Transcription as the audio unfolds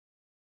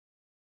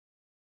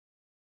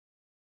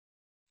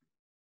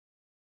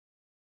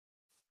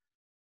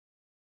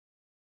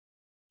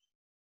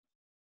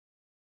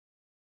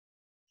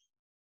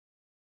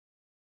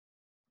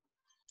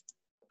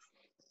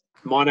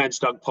My name's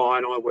Doug Pye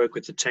and I work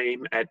with the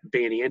team at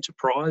BNE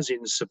Enterprise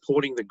in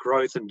supporting the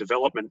growth and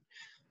development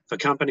for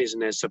companies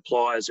and their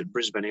suppliers at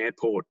Brisbane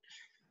Airport.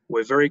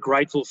 We're very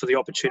grateful for the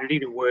opportunity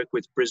to work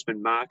with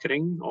Brisbane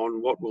Marketing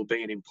on what will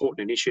be an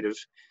important initiative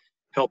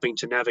helping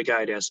to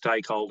navigate our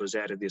stakeholders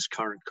out of this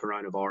current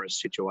coronavirus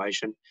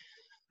situation.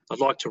 I'd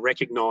like to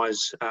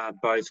recognise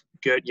both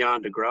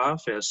Gert-Jan de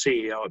Graaf, our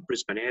CEO at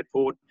Brisbane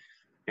Airport,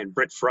 and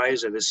Brett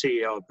Fraser, the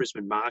CEO of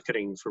Brisbane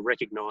Marketing, for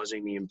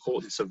recognising the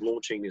importance of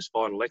launching this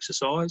vital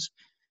exercise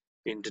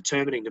in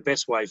determining the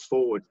best way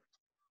forward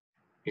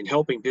in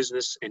helping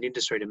business and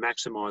industry to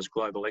maximise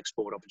global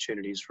export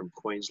opportunities from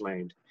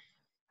Queensland.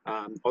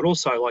 I'd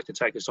also like to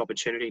take this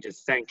opportunity to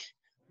thank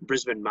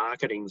Brisbane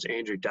Marketing's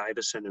Andrew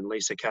Davison and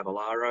Lisa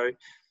Cavallaro,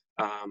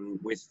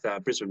 with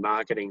Brisbane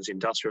Marketing's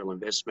Industrial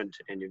Investment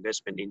and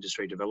Investment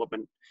Industry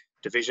Development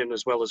Division,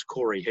 as well as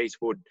Corey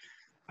Heathwood,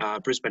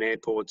 Brisbane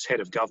Airport's Head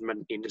of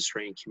Government,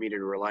 Industry and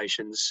Community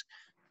Relations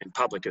and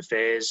Public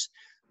Affairs.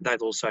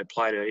 They've also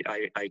played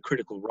a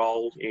critical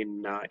role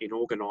in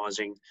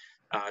organising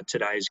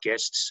today's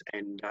guests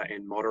and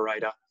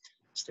moderator,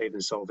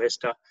 Stephen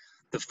Silvester.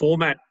 The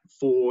format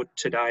for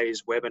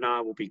today's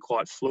webinar will be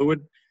quite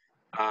fluid.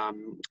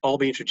 I'll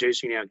be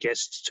introducing our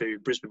guests to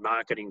Brisbane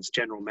Marketing's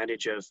General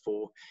Manager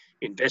for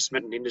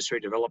Investment and Industry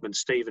Development,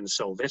 Stephen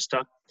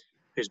Silvester,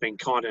 who's been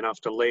kind enough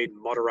to lead and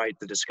moderate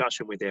the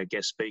discussion with our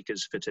guest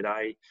speakers for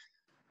today.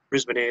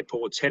 Brisbane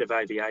Airport's Head of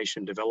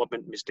Aviation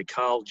Development, Mr.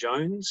 Carl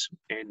Jones,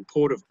 and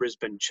Port of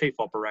Brisbane Chief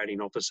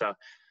Operating Officer,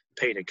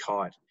 Peter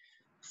Keyte.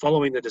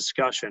 Following the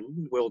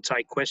discussion, we'll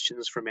take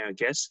questions from our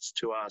guests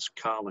to ask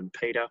Carl and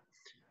Peter.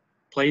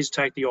 Please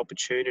take the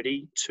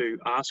opportunity to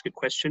ask a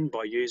question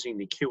by using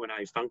the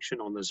Q&A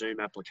function on the Zoom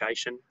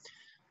application.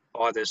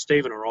 Either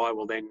Stephen or I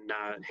will then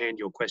hand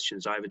your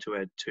questions over to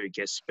our two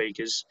guest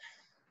speakers.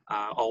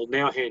 I'll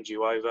now hand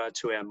you over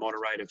to our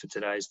moderator for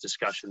today's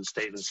discussion,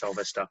 Stephen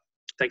Silvester.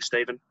 Thanks,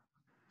 Stephen.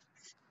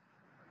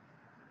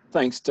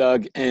 Thanks,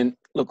 Doug. And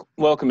look,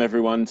 welcome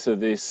everyone to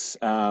this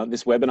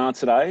webinar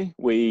today.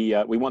 We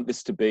want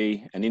this to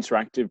be an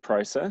interactive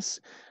process.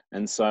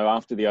 And so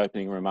after the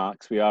opening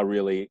remarks, we are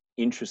really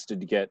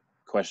interested to get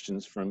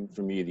questions from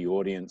you, the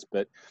audience.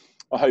 But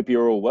I hope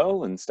you're all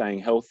well and staying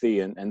healthy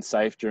and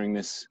safe during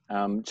this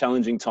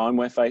challenging time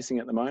we're facing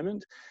at the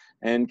moment.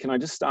 And can I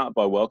just start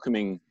by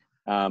welcoming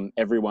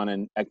everyone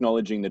and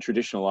acknowledging the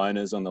traditional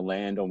owners on the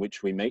land on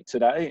which we meet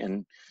today,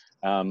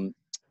 and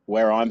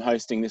where I'm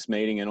hosting this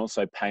meeting, and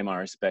also pay my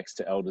respects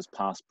to elders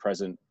past,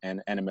 present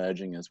and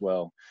emerging as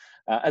well.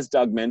 As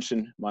Doug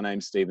mentioned, my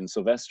name's Stephen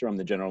Silvester. I'm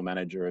the General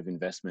Manager of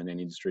Investment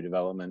and Industry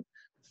Development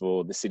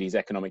for the city's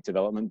Economic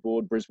Development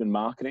Board, Brisbane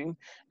Marketing.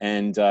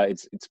 And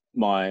it's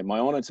my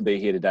honour to be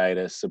here today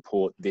to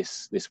support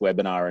this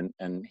webinar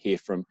and hear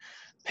from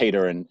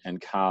Peter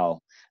and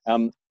Carl.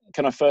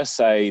 Can I first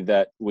say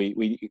that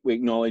we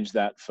acknowledge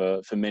that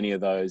for many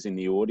of those in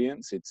the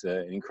audience, it's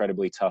an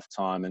incredibly tough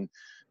time, and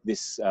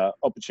this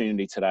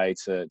opportunity today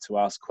to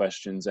ask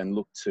questions and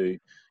look to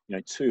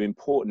two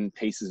important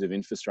pieces of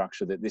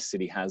infrastructure that this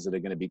city has that are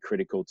going to be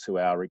critical to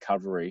our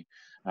recovery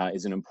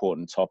is an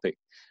important topic.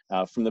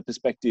 From the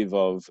perspective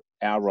of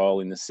our role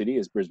in the city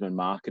as Brisbane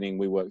Marketing,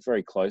 we work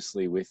very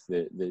closely with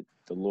the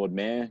Lord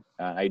Mayor,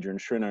 Adrian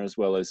Schrinner, as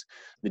well as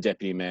the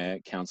Deputy Mayor,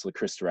 Councillor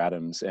Krista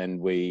Adams, and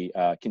we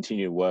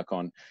continue to work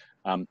on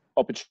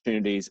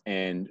opportunities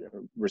and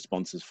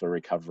responses for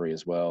recovery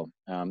as well.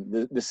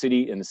 The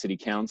city and the City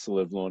Council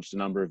have launched a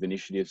number of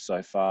initiatives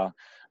so far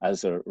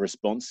as a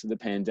response to the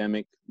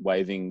pandemic,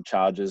 waiving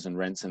charges and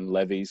rents and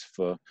levies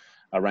for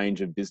a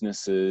range of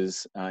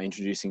businesses,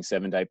 introducing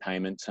 7-day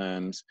payment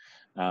terms,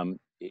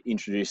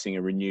 introducing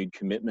a renewed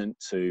commitment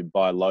to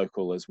buy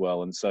local as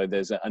well. And so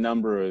there's a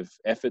number of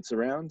efforts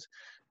around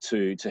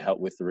to help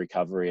with the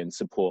recovery and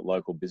support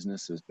local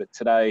businesses. But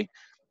today,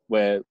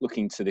 we're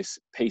looking to this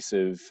piece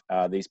of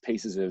these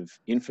pieces of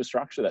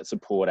infrastructure that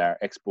support our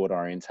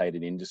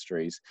export-orientated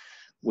industries.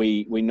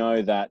 We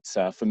know that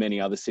for many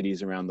other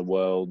cities around the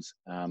world,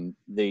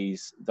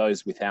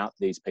 those without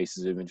these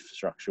pieces of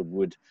infrastructure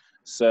would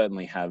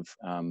certainly have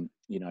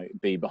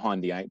be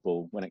behind the 8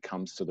 ball when it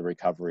comes to the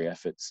recovery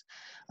efforts.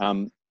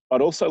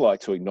 I'd also like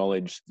to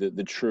acknowledge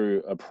the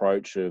true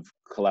approach of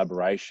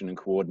collaboration and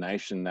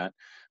coordination that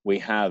we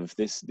have.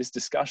 This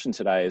discussion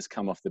today has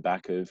come off the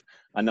back of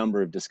a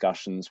number of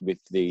discussions with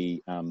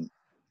a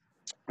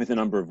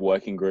number of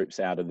working groups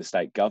out of the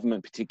state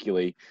government,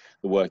 particularly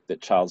the work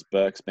that Charles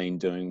Burke's been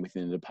doing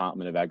within the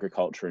Department of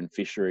Agriculture and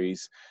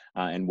Fisheries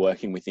and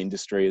working with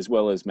industry, as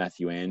well as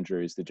Matthew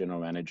Andrews, the General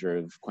Manager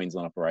of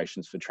Queensland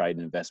Operations for Trade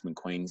and Investment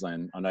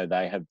Queensland. I know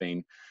they have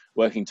been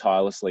working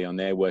tirelessly on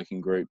their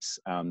working groups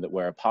that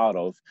we're a part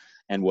of,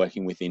 and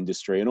working with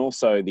industry, and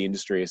also the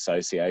industry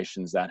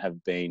associations that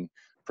have been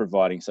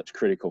providing such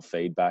critical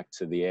feedback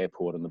to the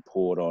airport and the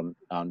port on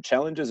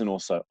challenges and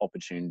also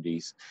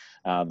opportunities.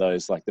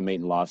 Those like the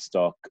Meat and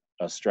Livestock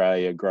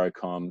Australia,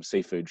 GrowCom,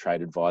 Seafood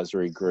Trade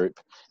Advisory Group,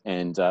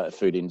 and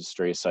Food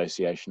Industry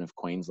Association of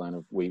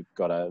Queensland. We've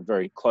got a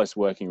very close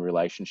working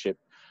relationship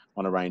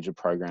on a range of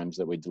programs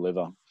that we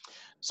deliver.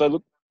 So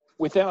look,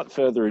 without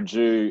further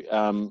ado,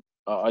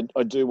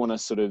 I do want to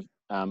sort of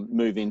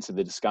move into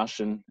the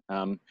discussion.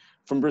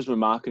 From Brisbane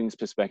Marketing's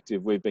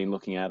perspective, we've been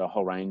looking at a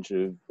whole range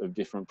of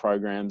different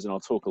programs, and I'll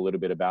talk a little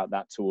bit about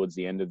that towards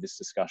the end of this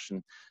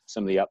discussion,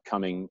 some of the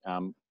upcoming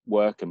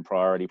work and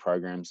priority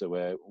programs that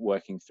we're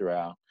working through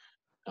our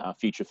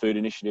Future Food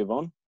Initiative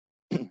on.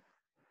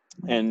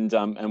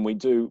 And we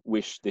do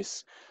wish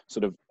this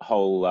sort of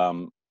whole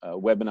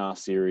webinar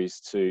series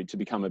to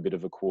become a bit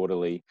of a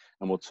quarterly,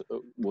 and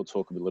we'll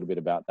talk a little bit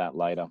about that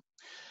later.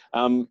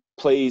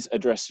 Please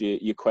address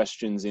your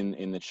questions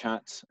in the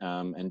chat,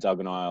 and Doug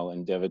and I will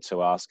endeavour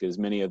to ask as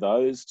many of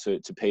those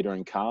to Peter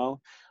and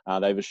Carl.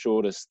 They've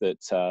assured us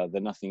that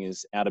nothing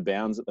is out of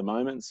bounds at the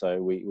moment,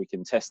 so we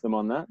can test them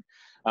on that.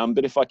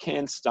 But if I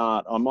can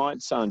start, I might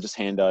just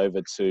hand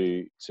over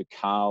to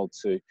Carl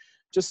to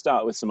just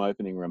start with some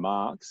opening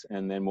remarks,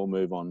 and then we'll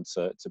move on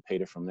to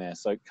Peter from there.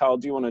 So Carl,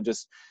 do you want to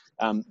just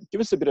give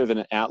us a bit of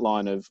an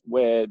outline of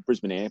where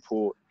Brisbane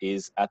Airport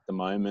is at the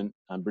moment,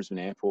 Brisbane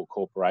Airport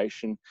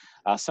Corporation,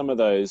 some of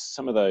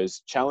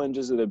those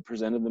challenges that have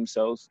presented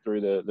themselves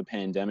through the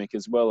pandemic,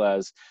 as well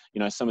as, you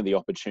know, some of the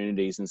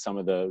opportunities and some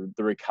of the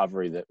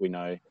recovery that we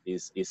know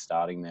is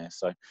starting there.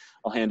 So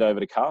I'll hand over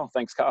to Carl.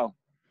 Thanks, Carl.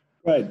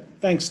 Great.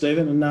 Thanks,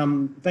 Stephen.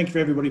 And thank you for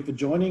everybody for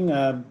joining.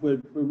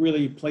 We're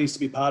really pleased to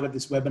be part of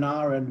this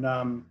webinar.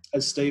 And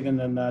as Stephen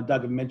and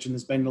Doug have mentioned,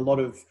 there's been a lot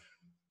of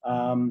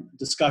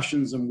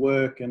discussions and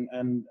work and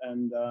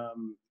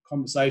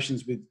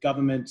conversations with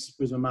government,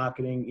 Brisbane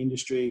marketing,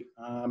 industry.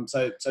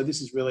 So this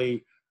is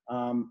really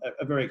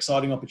a very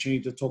exciting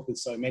opportunity to talk with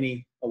so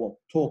many,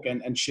 talk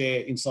and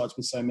share insights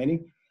with so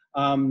many.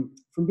 From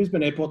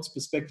Brisbane Airport's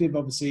perspective,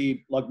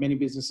 obviously, like many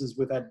businesses,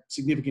 we've had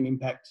significant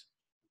impact,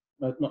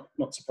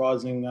 not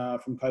surprising,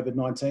 from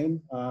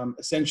COVID-19.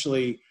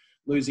 Essentially,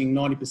 losing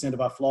 90%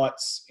 of our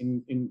flights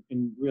in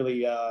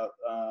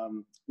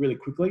really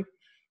quickly.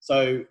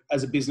 So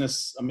as a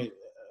business, I mean,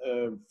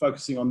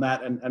 focusing on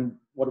that and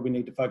what do we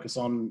need to focus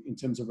on in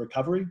terms of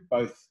recovery,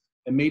 both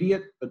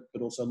immediate but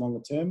also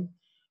longer term.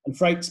 And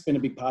freight's been a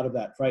big part of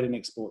that, freight and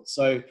exports.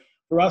 So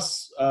for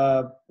us,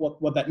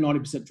 what that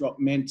 90% drop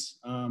meant,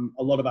 a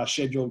lot of our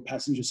scheduled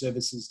passenger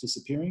services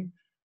disappearing.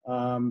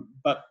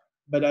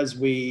 But as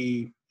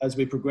we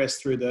progress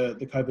through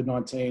the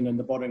COVID-19 and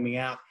the bottoming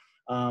out,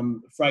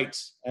 freight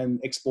and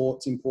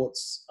exports,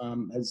 imports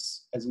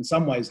has in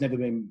some ways never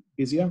been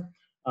busier,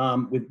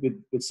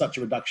 with such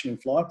a reduction in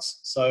flights.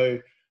 So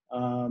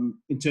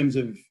in terms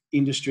of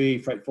industry,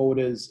 freight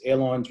forwarders,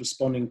 airlines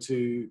responding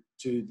to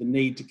the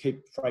need to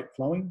keep freight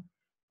flowing,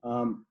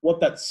 what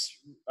that's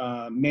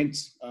meant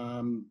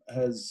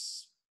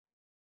has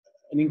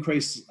an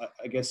increase,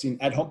 I guess,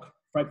 in ad hoc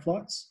freight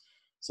flights.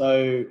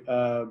 So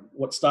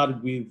what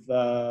started with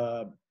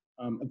a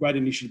great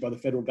initiative by the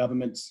federal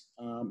government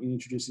in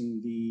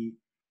introducing the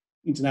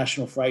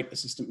International Freight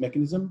Assistance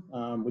Mechanism,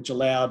 which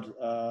allowed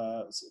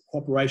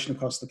cooperation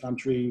across the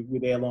country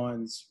with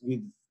airlines,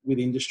 with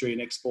industry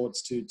and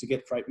exports to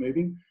get freight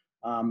moving.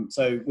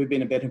 So we've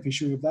been a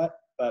beneficiary of that,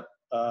 but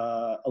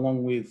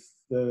along with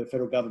the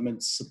federal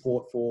government's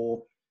support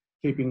for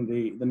keeping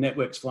the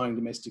networks flowing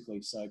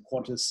domestically. So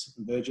Qantas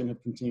and Virgin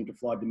have continued to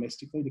fly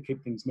domestically to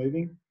keep things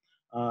moving.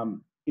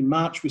 In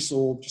March, we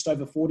saw just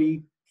over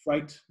 40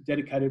 freight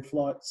dedicated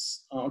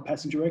flights on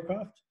passenger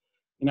aircraft.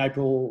 In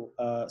April,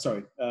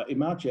 in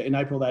March, in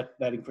April that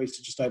increased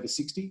to just over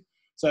 60.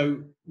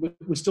 So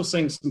we're still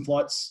seeing some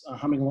flights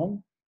humming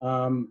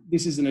along.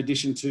 This is in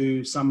addition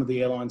to some of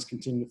the airlines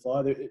continuing to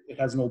fly. It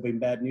hasn't all been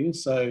bad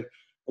news. So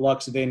the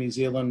likes of Air New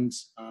Zealand,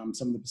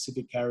 some of the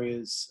Pacific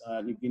carriers,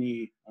 New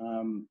Guinea,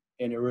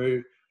 Air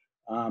Nauru,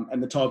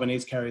 and the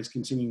Taiwanese carriers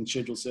continuing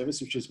scheduled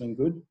service, which has been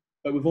good.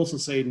 But we've also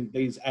seen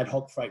these ad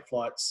hoc freight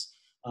flights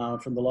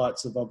from the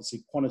likes of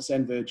obviously Qantas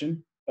and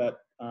Virgin, but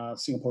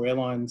Singapore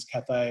Airlines,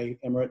 Cathay,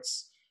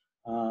 Emirates,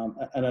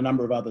 and a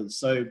number of others.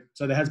 So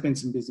there has been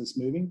some business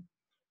moving.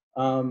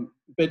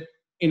 But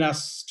in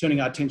us turning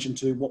our attention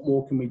to what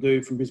more can we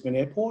do from Brisbane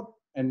Airport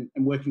and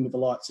working with the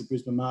likes of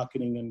Brisbane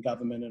Marketing and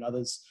government and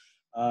others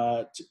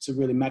to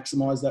really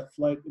maximise that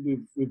float,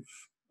 we've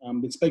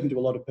been speaking to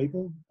a lot of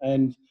people.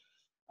 And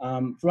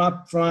from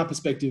our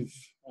perspective,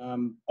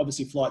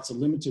 obviously flights are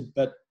limited,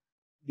 but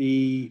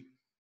the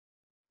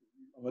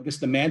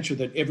mantra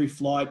that every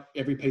flight,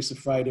 every piece of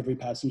freight, every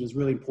passenger is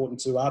really important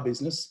to our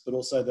business, but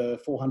also the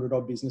 400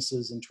 odd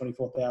businesses and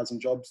 24,000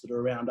 jobs that are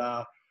around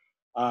our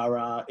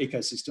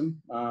ecosystem,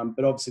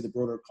 but obviously the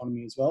broader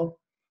economy as well.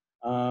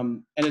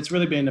 And it's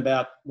really been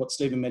about what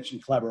Stephen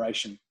mentioned,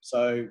 collaboration.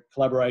 So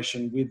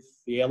collaboration with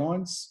the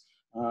airlines,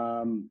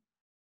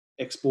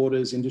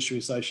 exporters, industry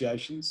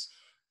associations,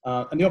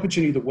 and the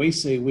opportunity that we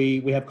see,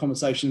 we have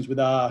conversations with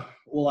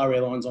all our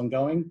airlines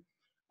ongoing.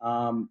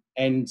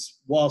 And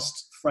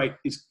whilst freight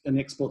and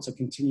exports are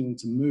continuing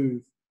to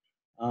move,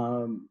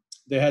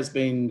 there has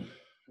been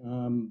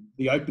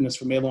the openness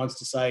from airlines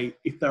to say,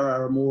 if there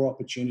are more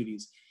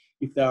opportunities,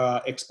 if there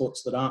are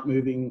exports that aren't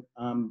moving,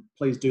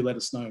 please do let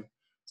us know.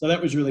 So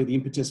that was really the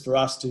impetus for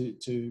us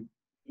to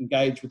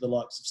engage with the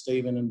likes of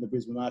Stephen and the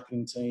Brisbane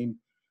marketing team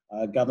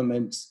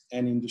government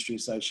and industry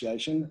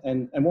association.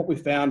 And what we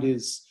found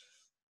is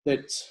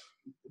that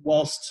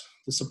whilst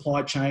the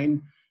supply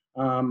chain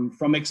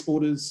from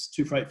exporters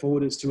to freight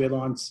forwarders to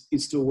airlines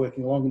is still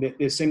working along,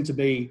 there seemed to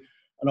be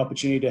an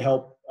opportunity to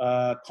help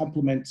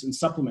complement and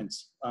supplement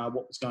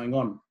what was going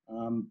on,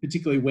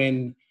 particularly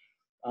when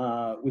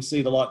we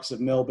see the likes of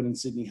Melbourne and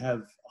Sydney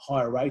have a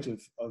higher rate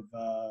of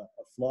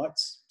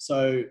flights.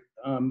 So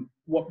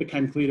what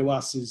became clear to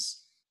us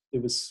is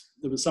there was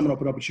somewhat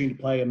of an opportunity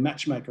to play a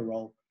matchmaker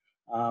role,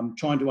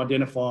 trying to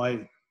identify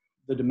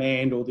the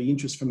demand or the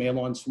interest from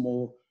airlines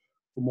for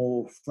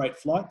more freight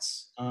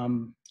flights,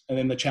 and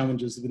then the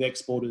challenges with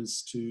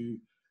exporters to,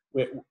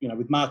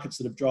 with markets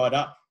that have dried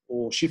up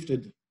or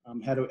shifted,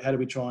 how do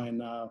we try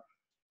and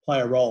play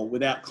a role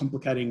without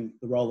complicating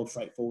the role of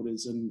freight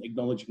forwarders and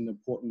acknowledging the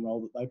important role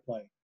that they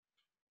play.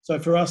 So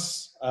for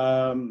us,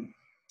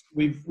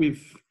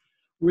 we've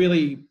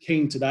really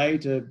keen today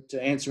to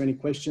answer any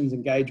questions,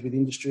 engage with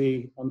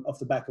industry off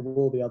the back of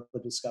all the other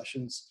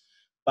discussions.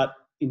 But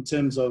in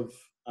terms of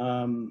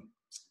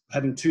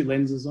having two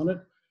lenses on it,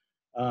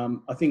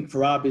 I think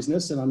for our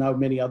business, and I know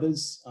many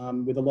others,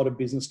 with a lot of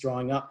business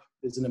drying up,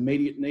 there's an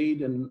immediate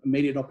need and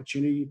immediate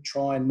opportunity to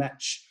try and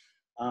match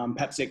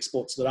perhaps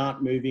exports that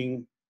aren't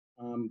moving,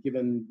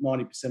 given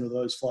 90% of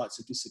those flights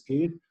have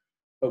disappeared.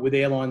 But with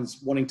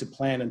airlines wanting to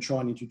plan and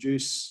try and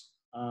introduce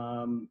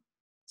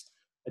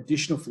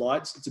additional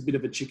flights, it's a bit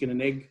of a chicken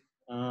and egg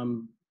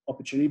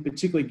opportunity,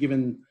 particularly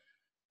given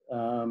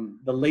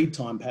the lead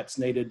time perhaps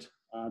needed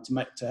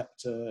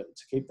to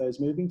keep those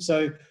moving.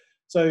 So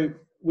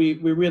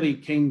we're really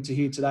keen to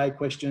hear today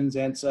questions,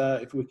 answer,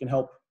 if we can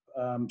help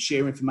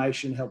share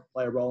information, help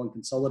play a role in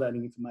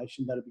consolidating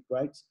information, that'd be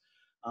great.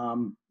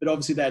 But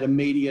obviously that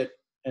immediate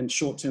and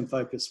short-term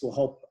focus will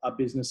help our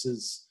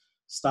businesses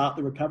start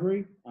the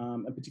recovery,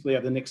 and particularly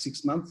over the next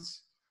 6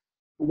 months.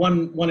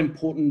 One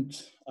important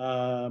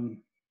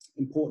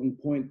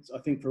point, I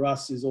think, for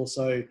us is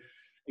also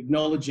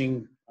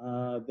acknowledging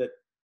that,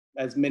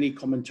 as many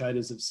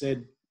commentators have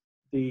said,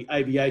 the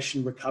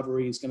aviation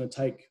recovery is going to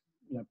take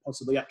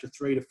possibly up to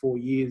 3 to 4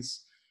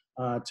 years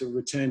to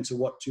return to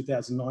what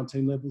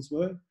 2019 levels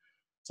were.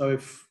 So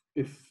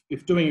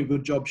if doing a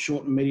good job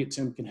short and immediate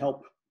term can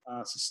help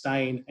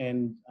sustain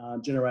and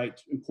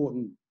generate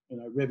important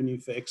revenue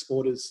for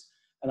exporters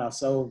and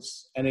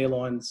ourselves and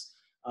airlines,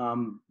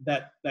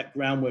 that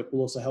groundwork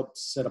will also help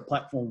set a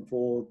platform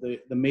for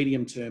the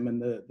medium term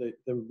and the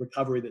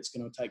recovery that's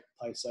going to take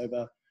place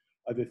over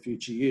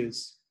future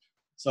years.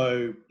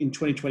 So in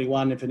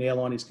 2021, if an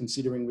airline is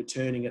considering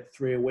returning at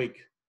 3 a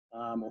week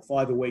or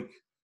 5 a week,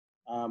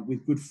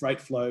 with good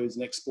freight flows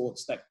and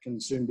exports, that can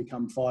soon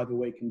become 5 a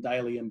week and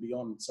daily and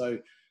beyond. So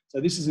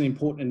this is an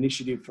important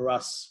initiative for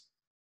us,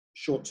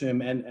 short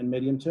term and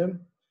medium term.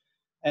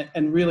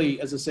 And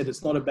really, as I said,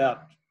 it's not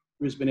about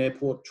Brisbane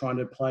Airport trying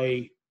to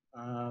play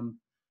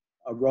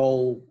a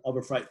role of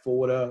a freight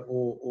forwarder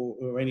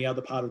or any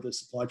other part of the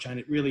supply chain.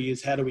 It really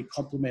is, how do we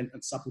complement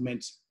and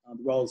supplement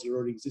the roles that are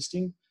already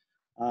existing?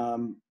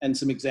 And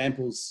some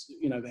examples,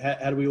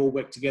 how do we all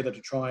work together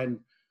to try and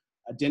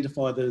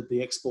identify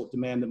the export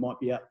demand that might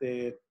be out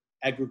there,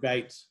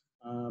 aggregate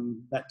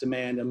that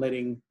demand, and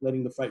letting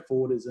the freight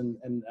forwarders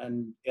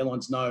and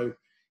airlines know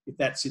if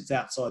that sits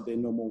outside their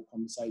normal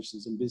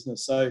conversations and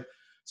business.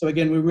 So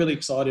again, we're really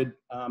excited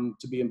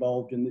to be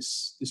involved in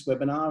this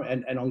webinar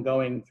and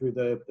ongoing through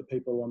the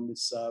people on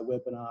this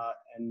webinar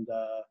and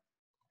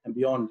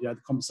beyond. The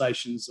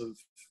conversations of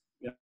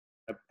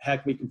how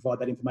can we provide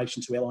that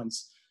information to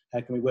airlines? How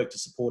can we work to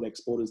support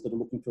exporters that are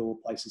looking for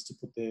places to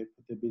put their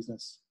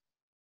business?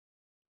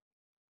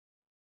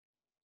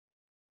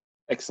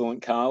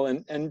 Excellent, Carl.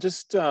 And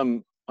just,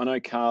 I know,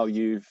 Carl,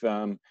 you've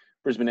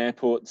Brisbane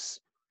Airport's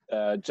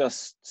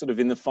just sort of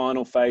in the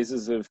final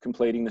phases of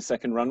completing the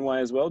second runway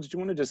as well. Did you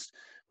want to just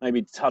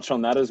maybe touch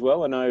on that as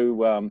well? I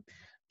know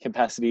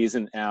capacity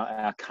isn't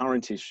our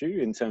current issue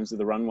in terms of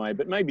the runway,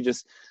 but maybe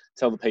just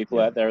tell the people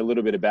out there a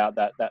little bit about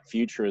that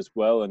future as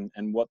well,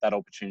 and what that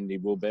opportunity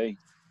will be.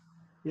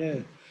 Yeah.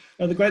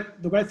 Now, the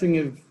great thing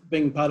of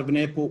being part of an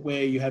airport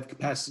where you have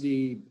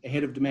capacity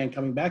ahead of demand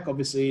coming back,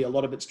 obviously a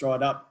lot of it's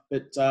dried up,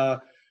 but the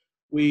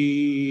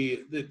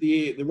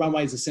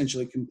runway is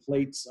essentially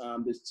complete.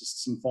 There's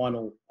just some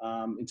final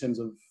in terms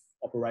of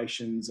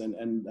operations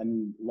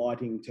and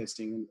lighting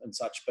testing and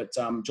such. But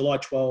July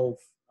 12,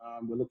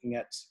 we're looking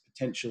at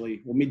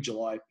potentially, or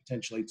mid-July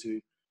potentially,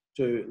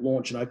 to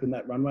launch and open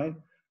that runway.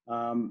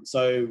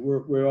 So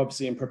we're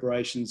obviously in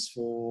preparations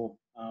for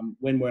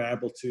when we're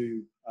able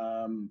to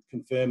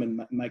confirm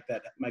and make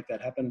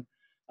that happen.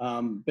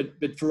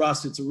 But for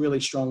us, it's a really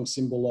strong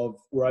symbol of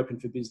we're open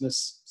for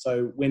business.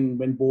 So when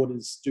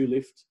borders do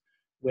lift,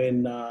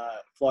 when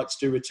flights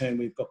do return,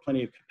 we've got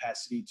plenty of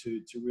capacity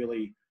to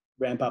really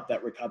ramp up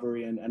that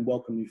recovery and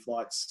welcome new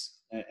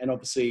flights. And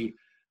obviously,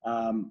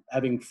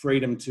 having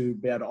freedom to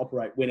be able to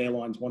operate when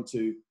airlines want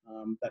to,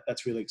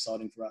 that's really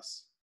exciting for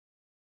us.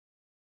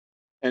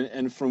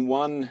 And from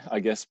one, I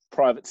guess,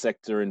 private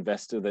sector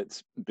investor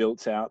that's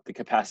built out the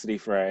capacity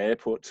for our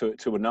airport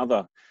to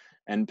another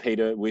and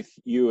Peter, with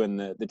you and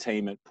the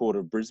team at Port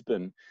of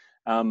Brisbane,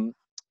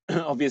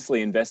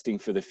 obviously investing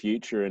for the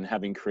future and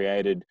having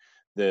created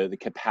the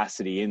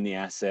capacity in the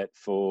asset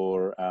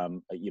for a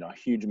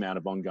huge amount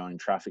of ongoing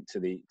traffic to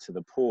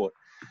the port.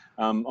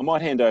 I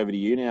might hand over to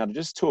you now to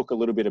just talk a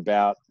little bit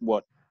about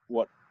what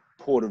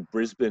Port of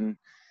Brisbane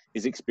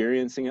is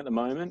experiencing at the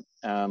moment,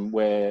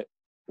 where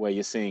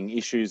you're seeing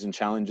issues and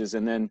challenges,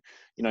 and then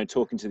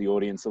talking to the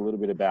audience a little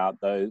bit about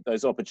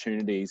those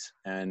opportunities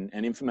and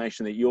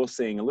information that you're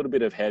seeing a little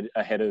bit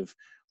ahead of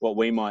what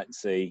we might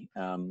see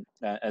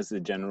as the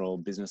general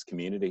business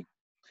community.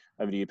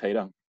 Over to you,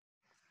 Peter.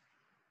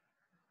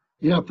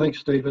 Yeah, thanks,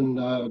 Stephen.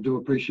 I do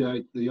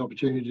appreciate the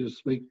opportunity to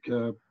speak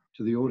to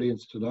the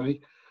audience today.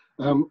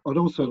 I'd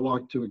also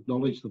like to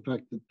acknowledge the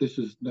fact that this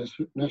is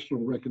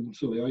National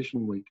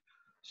Reconciliation Week.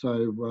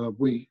 So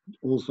we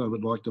also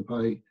would like to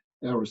pay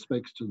our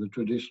respects to the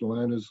traditional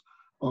owners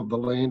of the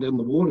land and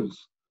the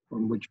waters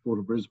on which Port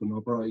of Brisbane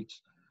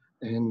operates,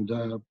 and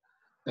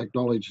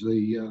acknowledge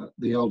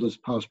the elders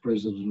past,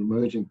 present and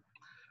emerging.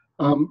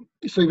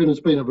 Stephen, it's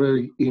been a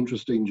very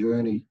interesting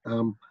journey.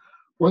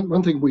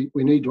 One thing we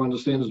need to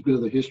understand is a bit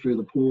of the history of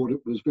the port.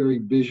 It was very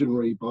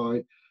visionary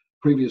by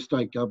previous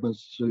state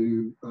governments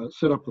to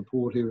set up the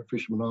port here at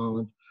Fisherman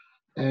Island,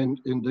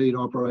 and indeed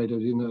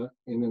operated in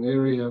an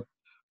area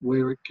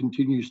where it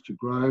continues to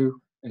grow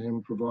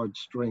and provide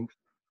strength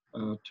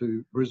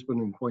to Brisbane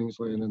and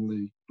Queensland and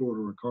the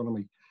broader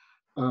economy.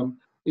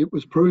 It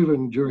was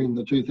proven during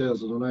the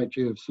 2008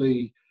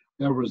 GFC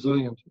how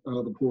resilient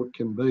the port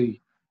can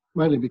be,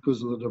 mainly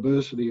because of the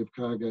diversity of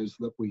cargoes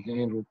that we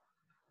handle.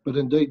 But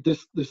indeed,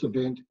 this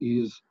event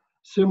is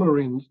similar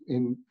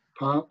in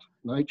part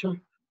nature,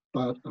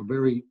 but a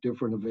very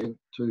different event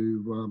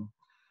to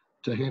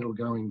handle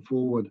going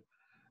forward.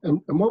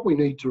 And what we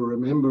need to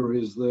remember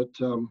is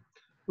that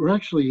we're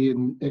actually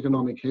in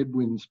economic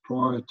headwinds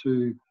prior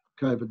to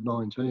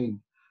COVID-19.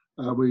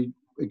 We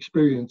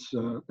experienced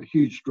a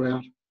huge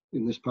drought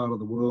in this part of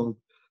the world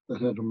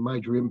that had a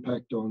major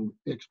impact on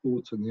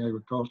exports in the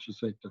agriculture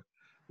sector.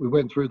 We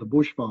went through the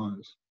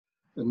bushfires,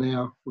 and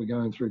now we're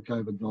going through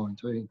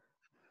COVID-19.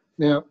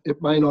 Now, it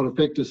may not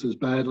affect us as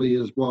badly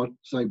as what,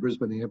 say,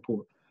 Brisbane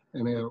Airport,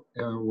 and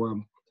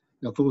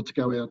our thoughts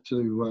go out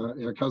to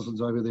our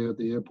cousins over there at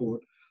the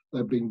airport.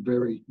 They've been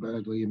very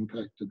badly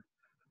impacted.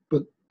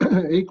 But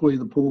equally,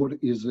 the port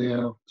is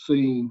now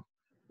seeing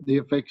the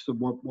effects of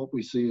what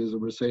we see as a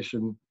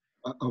recession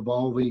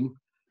evolving.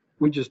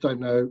 We just don't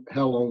know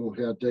how long or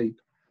how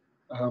deep.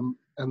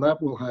 And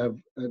that will have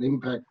an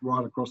impact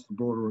right across the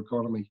broader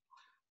economy.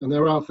 And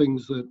there are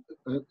things that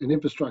an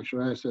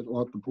infrastructure asset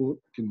like the port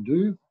can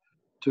do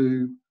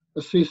to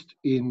assist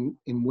in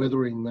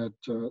weathering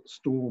that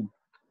storm.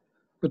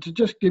 But to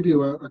just give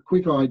you a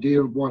quick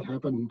idea of what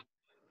happened,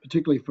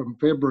 particularly from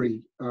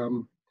February,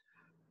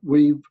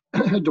 we've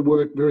had to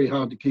work very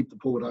hard to keep the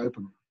port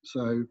open.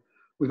 So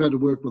we've had to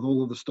work with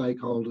all of the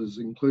stakeholders,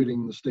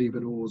 including the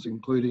stevedores,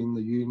 including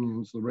the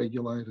unions, the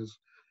regulators,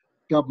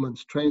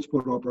 governments,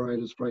 transport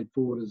operators, freight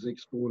forwarders,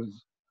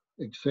 exporters,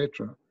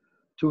 etc.,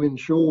 to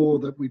ensure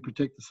that we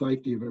protect the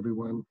safety of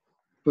everyone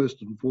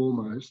first and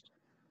foremost,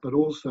 but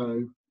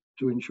also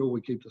to ensure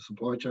we keep the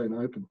supply chain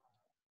open.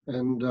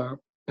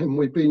 And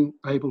we've been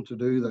able to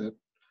do that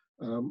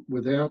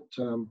without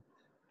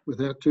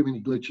too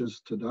many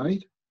glitches to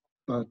date,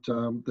 but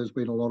there's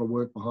been a lot of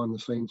work behind the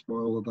scenes by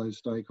all of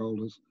those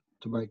stakeholders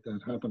to make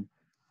that happen.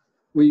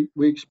 We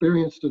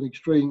experienced an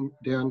extreme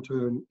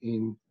downturn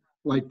in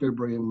late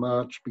February and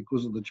March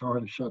because of the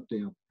China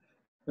shutdown.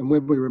 And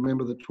when we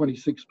remember that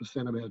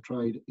 26% of our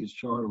trade is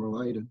China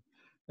related,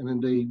 and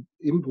indeed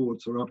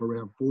imports are up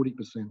around 40%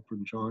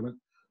 from China,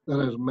 that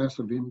has a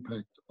massive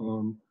impact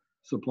on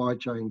supply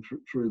chain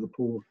through the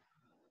port.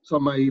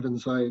 Some may even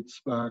say it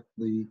sparked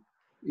the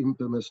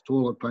infamous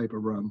toilet paper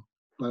run,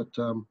 but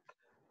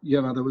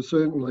there were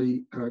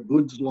certainly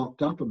goods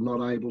locked up and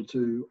not able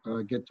to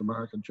get to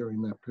market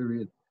during that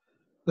period.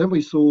 Then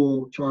we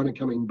saw China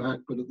coming back,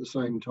 but at the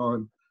same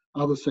time,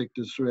 other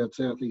sectors throughout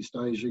Southeast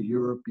Asia,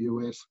 Europe,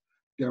 US,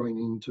 going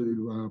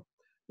into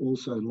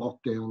also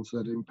lockdowns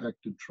that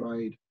impacted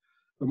trade.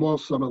 And while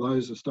some of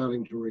those are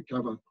starting to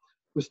recover,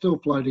 we're still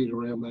floating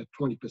around that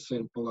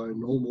 20% below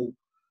normal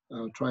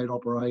trade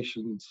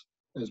operations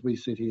as we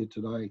sit here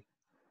today.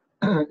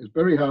 It's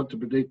very hard to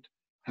predict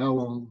how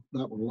long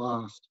that will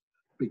last,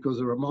 because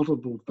there are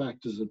multiple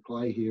factors at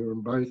play here,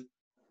 and both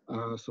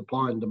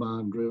supply and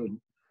demand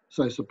driven.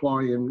 So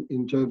supply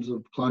in terms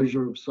of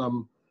closure of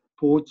some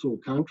ports or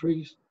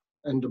countries,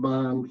 and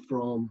demand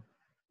from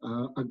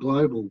a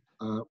global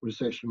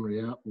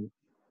recessionary outlook.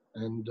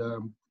 And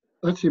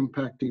that's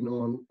impacting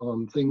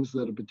on things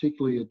that are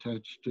particularly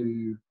attached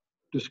to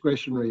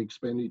discretionary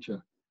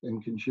expenditure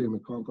and consumer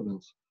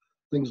confidence.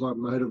 Things like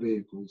motor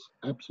vehicles,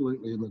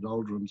 absolutely in the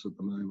doldrums at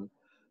the moment.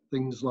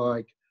 Things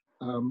like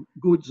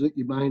goods that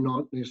you may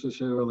not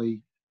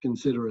necessarily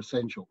consider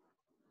essential.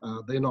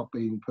 They're not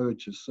being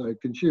purchased. So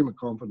consumer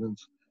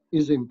confidence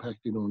is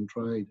impacting on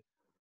trade.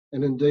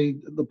 And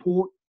indeed, the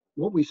port,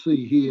 what we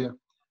see here,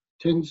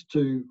 tends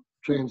to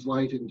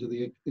translate into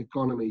the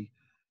economy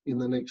in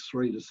the next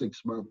 3 to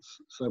 6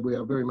 months. So we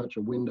are very much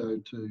a window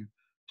to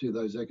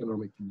those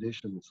economic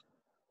conditions.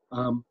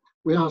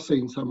 We are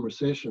seeing some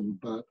recession,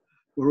 but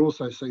we're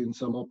also seeing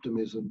some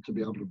optimism to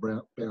be able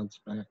to bounce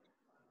back.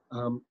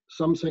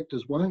 Some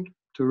sectors won't.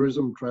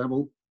 Tourism,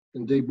 travel,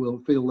 indeed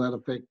we'll feel that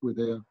effect with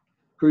our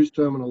cruise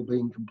terminal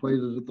being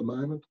completed at the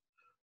moment,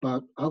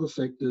 but other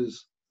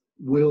sectors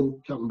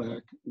will come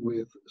back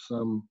with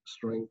some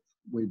strength,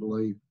 we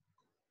believe.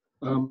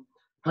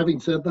 Having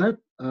said that,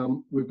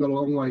 we've got a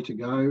long way to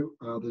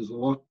go. There's a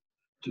lot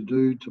to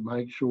do to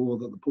make sure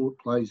that the port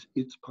plays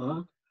its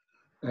part.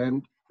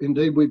 And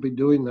indeed, we've been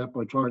doing that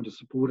by trying to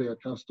support our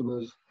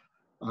customers.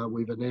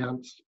 We've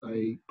announced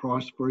a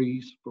price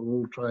freeze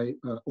for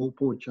all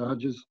port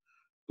charges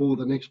for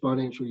the next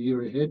financial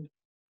year ahead.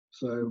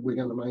 So we're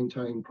going to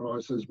maintain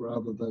prices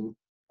rather than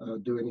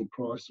do any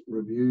price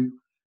review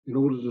in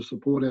order to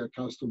support our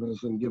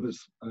customers and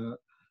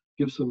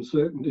give some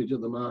certainty to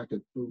the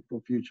market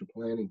for future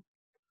planning.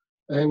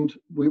 And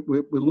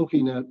we're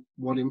looking at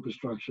what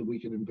infrastructure we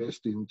can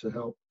invest in to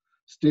help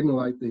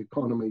stimulate the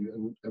economy,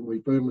 and we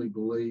firmly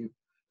believe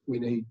we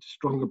need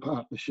stronger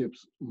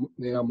partnerships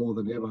now more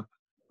than ever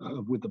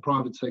with the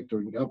private sector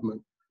and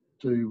government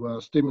to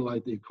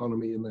stimulate the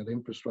economy in that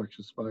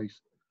infrastructure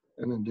space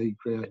and indeed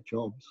create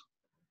jobs.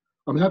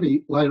 I'm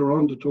happy later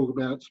on to talk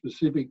about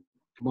specific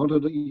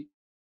commodity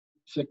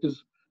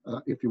sectors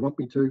if you want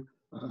me to.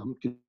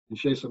 Can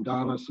share some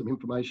data, some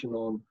information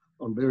on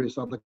various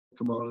other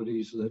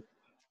commodities that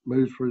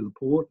move through the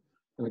port.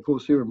 And of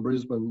course, here in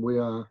Brisbane, we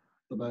are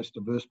the most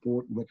diverse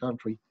port in the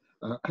country,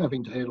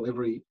 having to handle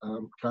every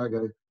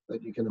cargo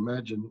that you can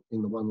imagine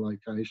in the one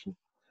location.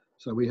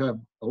 So we have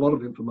a lot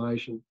of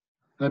information,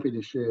 happy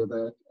to share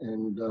that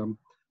and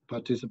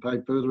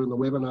participate further in the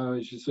webinar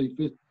as you see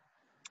fit.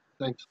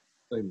 Thanks,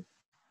 Stephen.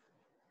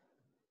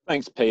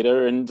 Thanks,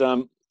 Peter. And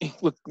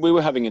look, we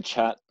were having a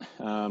chat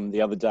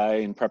the other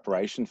day in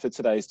preparation for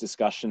today's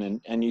discussion,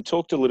 and you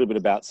talked a little bit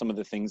about some of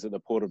the things that the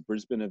Port of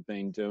Brisbane have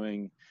been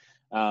doing.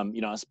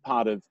 You know, as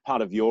part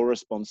of your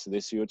response to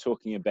this, you were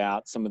talking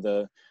about some of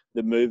the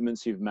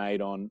movements you've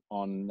made on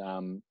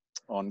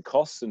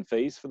costs and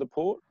fees for the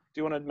port. Do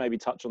you want to maybe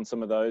touch on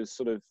some of those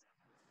sort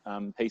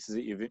of pieces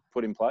that you've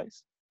put in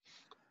place?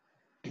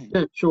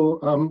 Yeah, sure.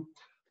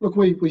 Look,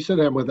 we sat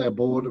down with our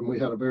board and we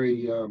had a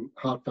very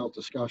heartfelt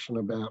discussion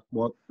about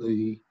what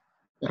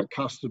our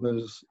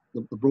customers,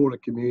 the broader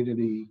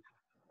community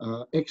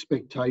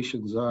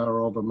expectations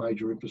are of a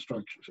major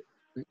infrastructure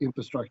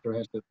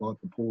asset like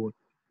the port.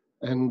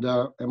 And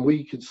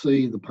we could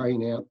see the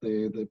pain out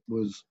there that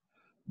was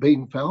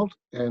being felt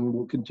and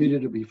will continue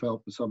to be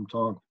felt for some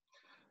time.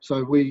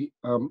 So we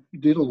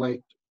did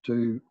elect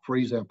to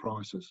freeze our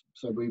prices.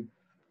 So we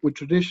would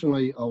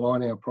traditionally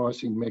align our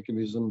pricing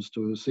mechanisms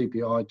to a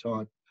CPI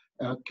type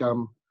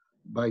outcome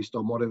based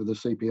on whatever the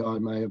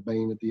CPI may have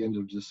been at the end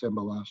of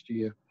December last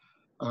year.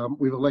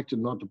 We've elected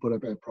not to put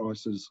up our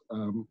prices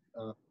on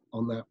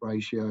that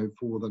ratio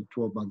for the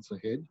 12 months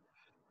ahead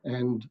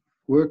and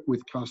work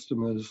with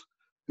customers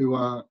who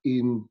are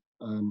in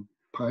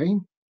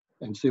pain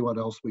and see what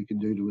else we can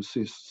do to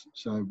assist.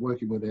 So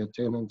working with our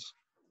tenants,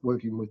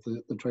 working with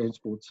the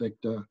transport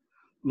sector,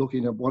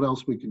 looking at what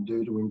else we can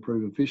do to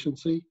improve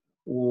efficiency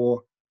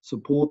or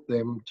support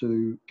them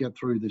to get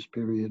through this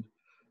period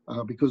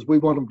because we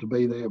want them to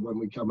be there when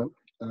we come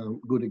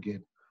good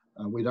again.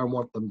 We don't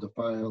want them to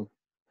fail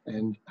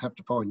and have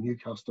to find new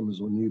customers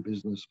or new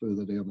business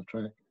further down the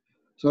track.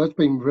 So that's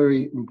been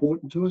very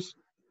important to us.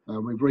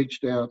 We've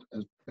reached out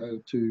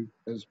to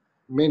as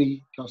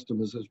many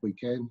customers as we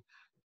can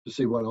to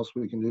see what else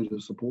we can do to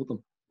support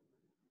them.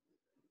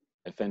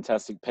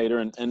 Fantastic, Peter.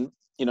 And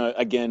you know,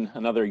 again,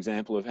 another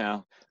example of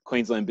how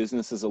Queensland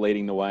businesses are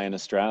leading the way in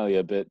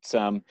Australia. But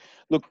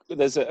look,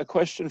 there's a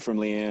question from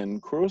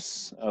Leanne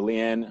Cruz.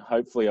 Leanne,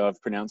 hopefully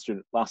I've pronounced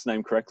your last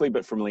name correctly,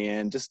 but from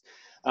Leanne, just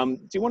do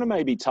you want to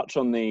maybe touch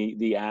on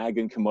the ag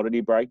and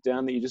commodity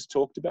breakdown that you just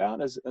talked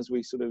about as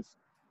we sort of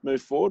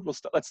move forward?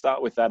 Let's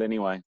start with that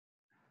anyway.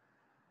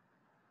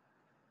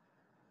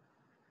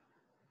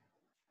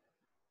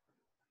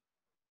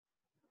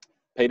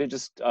 Peter,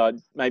 just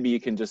maybe you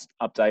can just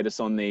update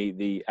us on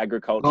the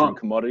agriculture and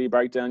commodity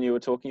breakdown you were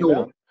talking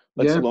about.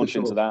 Let's launch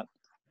into that.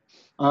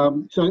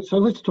 So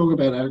let's talk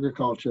about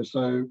agriculture.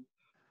 So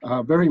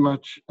very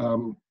much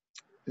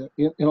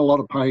in a lot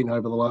of pain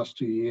over the last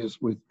 2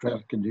 years with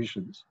drought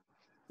conditions.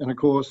 And of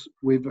course,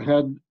 we've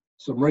had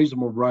some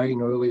reasonable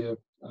rain earlier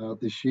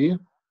this year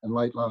and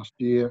late last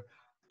year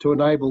to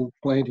enable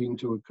planting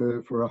to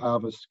occur for a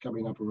harvest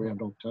coming up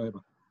around October.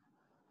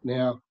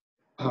 Now,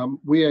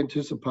 we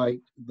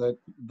anticipate that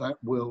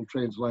will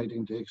translate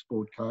into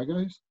export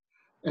cargoes,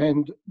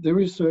 and there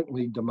is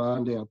certainly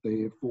demand out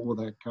there for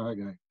that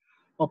cargo.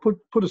 I'll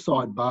put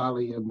aside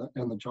barley and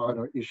the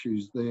China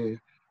issues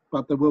there,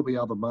 but there will be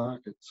other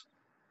markets.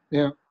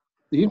 Now,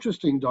 the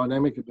interesting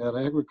dynamic about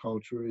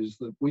agriculture is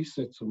that we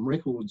set some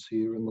records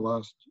here in the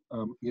last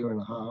year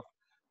and a half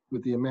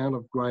with the amount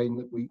of grain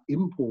that we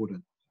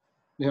imported.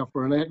 Now,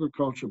 for an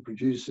agriculture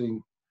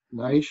producing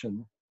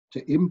nation,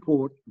 to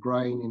import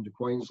grain into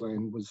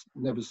Queensland was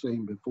never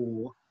seen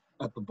before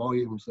at the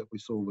volumes that we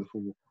saw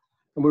before.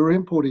 And we were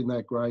importing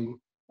that grain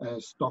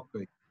as stock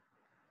feed.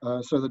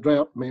 So the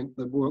drought meant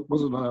there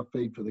wasn't enough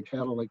feed for the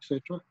cattle,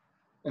 etc.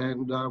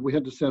 And we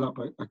had to set up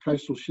a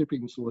coastal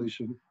shipping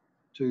solution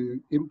to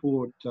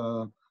import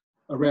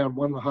around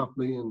 1.5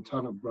 million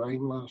tonne of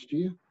grain last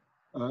year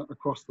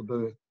across the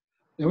berth.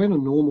 Now, in a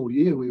normal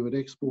year, we would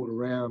export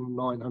around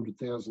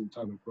 900,000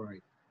 tonne of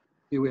grain.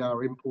 Here we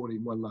are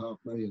importing 1.5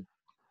 million.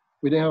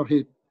 We now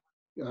hit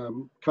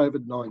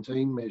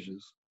COVID-19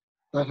 measures.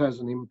 That has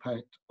an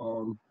impact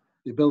on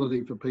the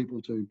ability for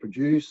people to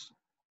produce,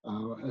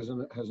 has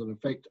an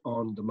effect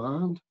on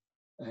demand,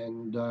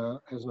 and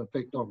has an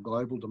effect on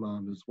global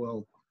demand as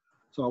well.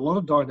 So a lot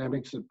of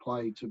dynamics at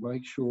play to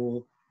make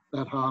sure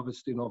that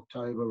harvest in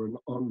October and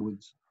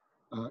onwards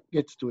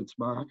gets to its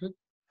market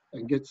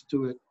and gets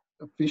to it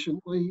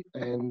efficiently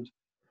and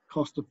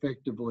cost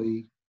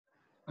effectively,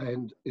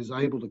 and is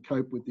able to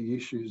cope with the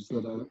issues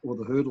that are, or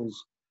the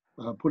hurdles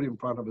put in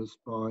front of us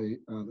by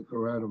the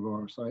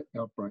coronavirus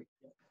outbreak.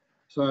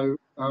 So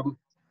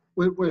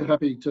we're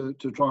happy to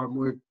try and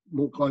work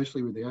more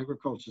closely with the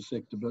agriculture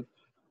sector, but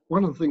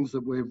one of the things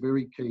that we're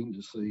very keen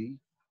to see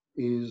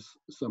is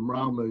some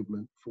rail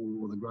movement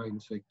for the grain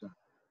sector.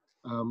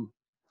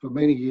 For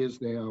many years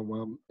now,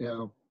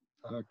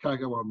 our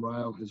cargo on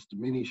rail has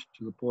diminished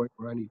to the point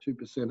where only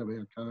 2% of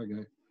our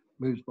cargo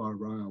moves by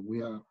rail.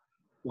 We are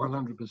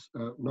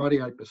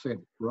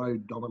 98%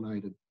 road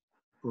dominated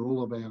for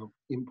all of our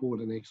import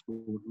and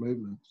export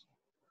movements.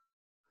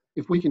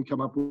 If we can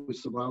come up with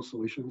some rail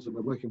solutions, and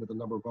we're working with a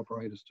number of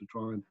operators to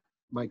try and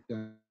make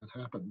that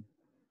happen,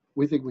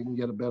 we think we can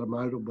get a better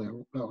modal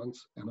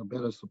balance and a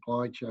better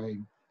supply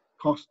chain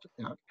cost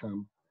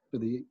outcome for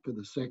the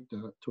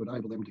sector to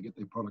enable them to get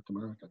their product to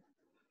market.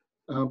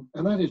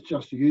 And that is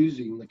just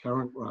using the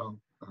current rail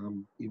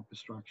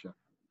infrastructure.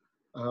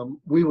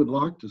 We would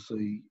like to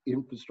see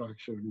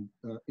infrastructure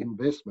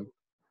investment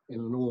in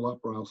an all-up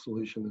rail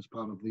solution as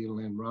part of the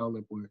Inland Rail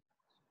Network.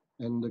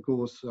 And of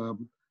course,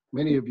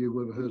 many of you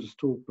would have heard us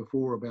talk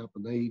before about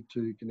the need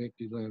to connect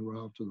Inland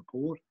Rail to the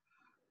port,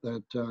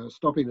 that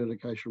stopping at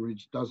Acacia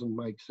Ridge doesn't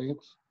make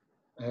sense.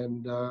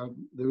 And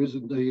there is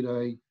indeed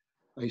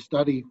a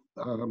study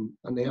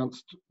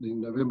announced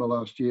in November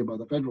last year by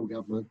the federal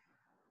government,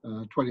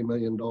 $20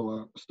 million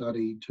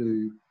study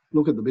to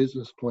look at the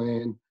business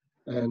plan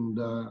and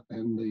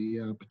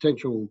the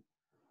potential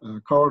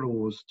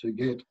corridors to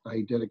get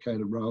a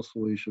dedicated rail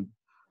solution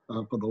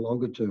for the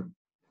longer term.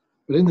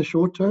 But in the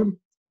short term,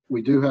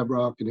 we do have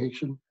rail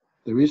connection.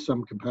 There is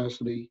some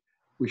capacity.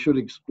 We should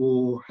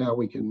explore how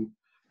we can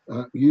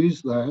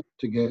use that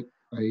to get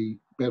a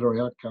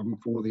better outcome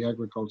for the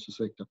agriculture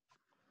sector.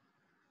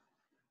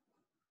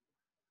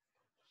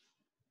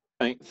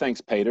 Thanks,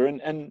 Peter.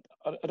 And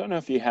I don't know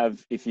if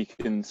you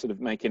can sort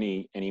of make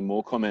any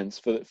more comments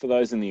for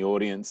those in the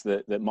audience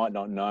that might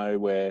not know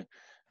where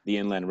the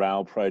Inland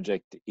Rail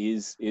project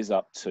is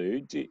up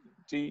to. Do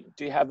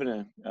you have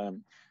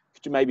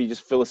could you maybe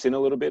just fill us in a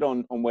little bit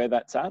on where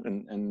that's at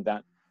and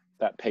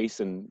that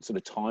piece and sort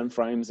of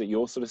timeframes that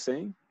you're sort of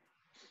seeing?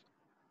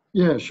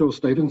 Yeah, sure,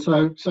 Stephen.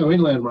 So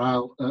Inland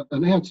Rail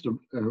announced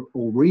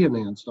or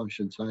re-announced, I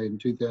should say, in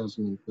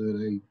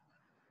 2013.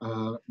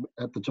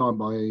 At the time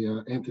by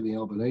Anthony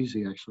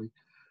Albanese, actually,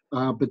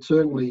 but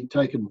certainly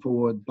taken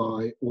forward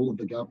by all of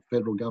the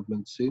federal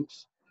government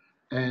since,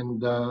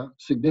 and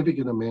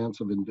significant amounts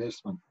of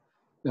investment.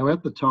 Now,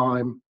 at the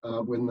time,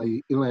 when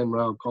the Inland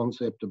Rail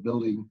concept of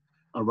building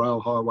a rail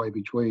highway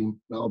between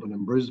Melbourne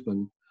and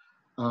Brisbane,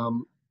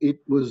 it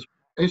was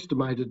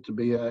estimated to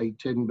be a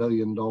 $10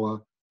 billion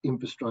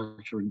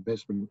infrastructure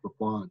investment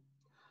required.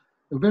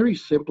 And very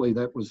simply,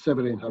 that was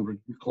 1,700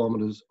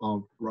 kilometres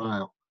of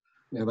rail.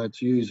 Now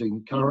that's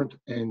using current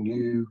and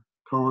new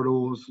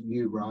corridors,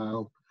 new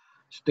rail,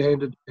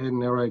 standard and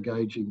narrow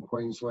gauge in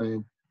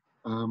Queensland,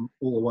 all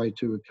the way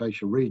to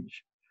Acacia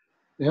Ridge.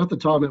 Now at the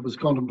time it was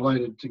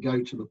contemplated to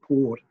go to the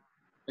port,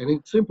 and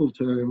in simple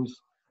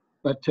terms,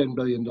 that $10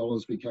 billion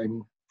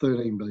became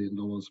 $13 billion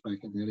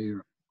back in that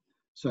era.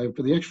 So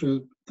for the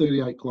extra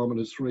 38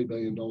 kilometres, $3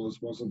 billion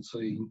wasn't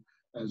seen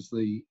as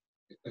a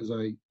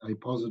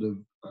positive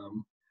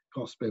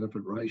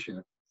cost-benefit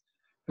ratio.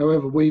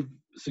 However, we've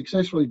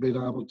successfully been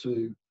able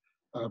to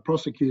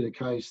prosecute a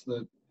case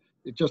that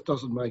it just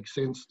doesn't make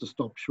sense to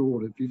stop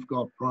short if you've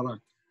got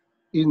product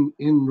in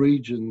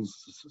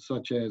regions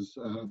such as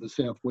the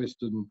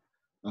southwestern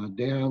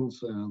Downs,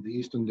 the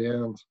eastern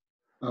Downs,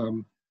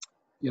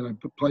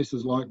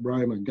 places like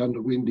Roma,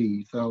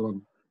 Gundawindi,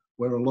 Thallam,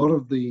 where a lot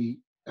of the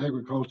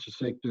agriculture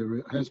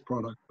sector has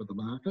product for the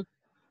market,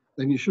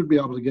 then you should be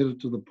able to get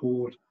it to the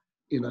port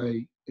in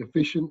a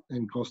efficient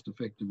and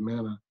cost-effective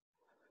manner.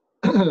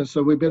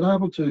 So we've been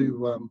able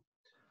to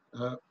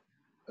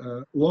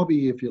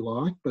lobby, if you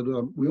like, but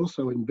we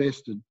also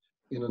invested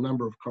in a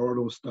number of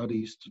corridor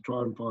studies to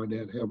try and find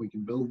out how we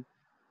can build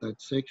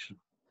that section.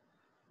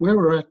 Where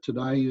we're at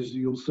today is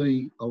you'll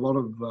see a lot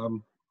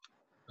of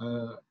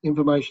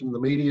information in the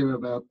media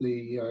about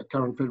the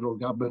current federal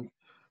government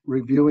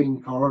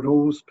reviewing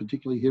corridors,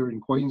 particularly here in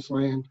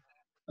Queensland,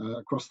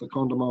 across the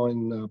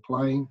Condamine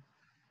Plain.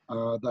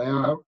 They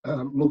are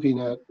looking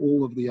at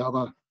all of the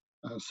other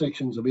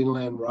sections of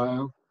inland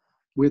rail,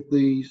 with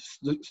the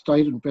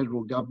state and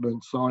federal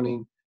government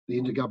signing the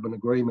intergovernment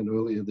agreement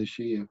earlier this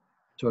year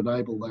to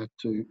enable that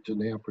to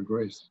now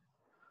progress.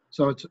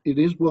 So it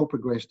is well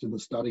progressed in the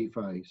study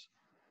phase.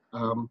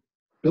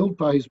 Build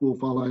phase will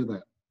follow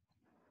that.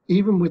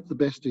 Even with the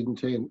best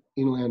intent,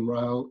 inland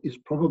rail is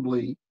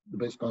probably the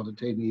best part of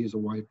 10 years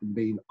away from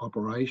being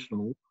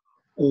operational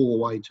all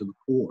the way to the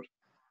port.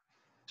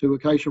 To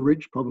Acacia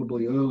Ridge,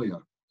 probably earlier.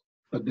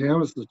 But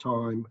now is the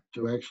time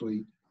to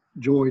actually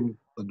join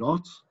the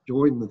dots,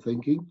 join the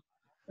thinking,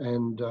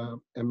 and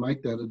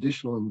make that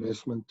additional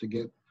investment to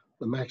get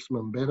the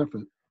maximum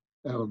benefit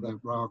out of that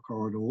rail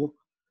corridor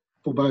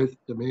for both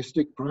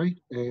domestic freight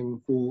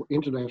and for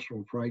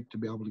international freight to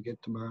be able to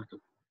get to market.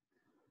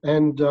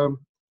 And,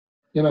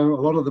 you know,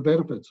 a lot of the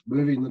benefits,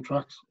 moving the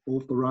trucks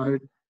off the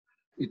road,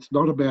 it's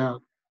not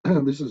about,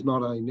 this is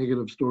not a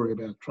negative story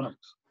about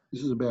trucks.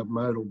 This is about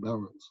modal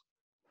balance.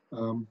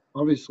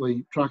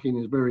 Obviously, trucking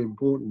is very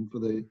important for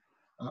the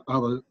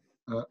other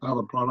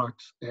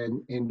products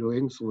and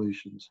end-to-end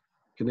solutions,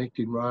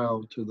 connecting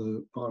rail to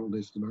the final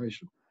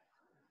destination.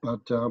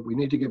 But we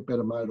need to get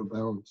better modal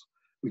balance.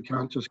 We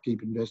can't just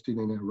keep investing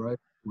in our road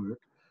work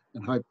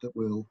and hope that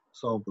we'll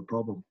solve the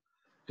problem.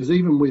 Because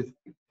even with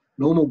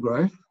normal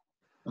growth,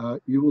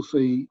 you will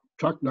see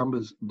truck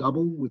numbers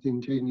double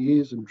within 10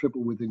 years and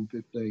triple within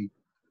 15.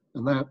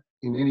 And that,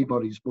 in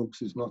anybody's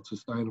books, is not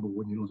sustainable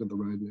when you look at the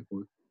road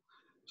network.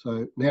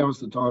 So now is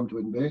the time to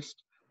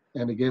invest.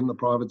 And again, the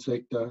private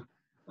sector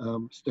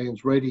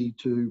stands ready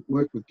to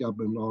work with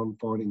government on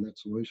finding that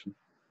solution.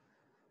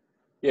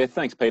 Yeah,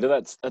 thanks, Peter.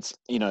 That's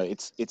you know,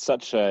 it's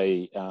such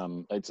a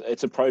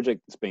it's a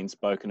project that's been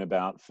spoken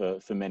about for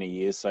many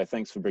years. So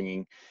thanks for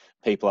bringing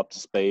people up to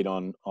speed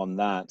on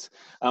that.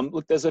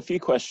 Look, there's a few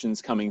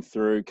questions coming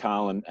through,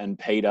 Carl and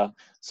Peter.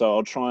 So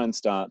I'll try and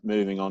start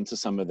moving on to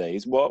some of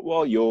these.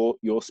 While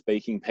you're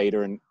speaking,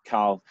 Peter and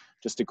Carl,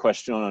 just a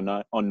question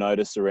on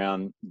notice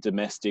around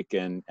domestic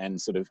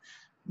and sort of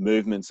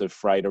movements of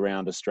freight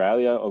around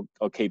Australia.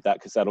 I'll keep that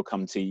because that'll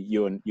come to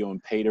you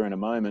and Peter in a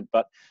moment.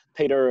 But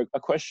Peter, a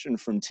question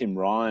from Tim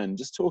Ryan,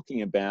 just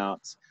talking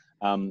about,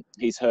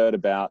 he's heard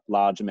about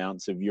large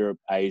amounts of Europe,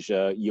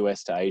 Asia,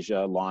 US to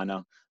Asia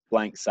liner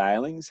blank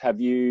sailings.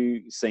 Have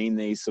you seen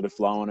these sort of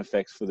flow-on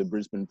effects for the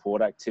Brisbane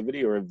port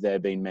activity, or have there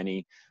been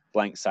many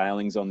blank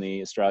sailings on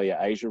the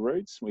Australia-Asia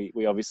routes?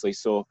 We obviously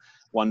saw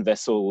one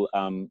vessel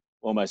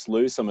almost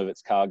lose some of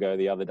its cargo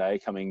the other day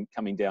coming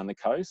down the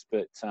coast,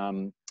 but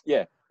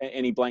yeah,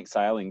 any blank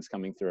sailings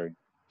coming through?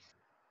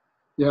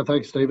 Yeah,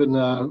 thanks, Stephen.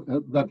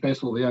 That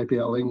vessel, the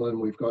APL England,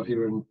 we've got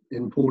here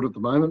in port at the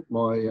moment,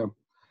 one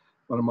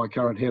of my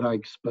current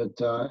headaches, but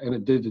and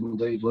it did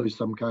indeed lose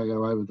some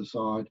cargo over the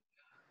side.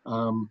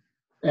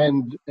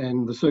 And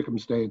the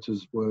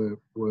circumstances were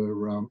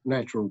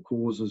natural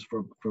causes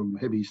from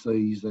heavy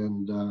seas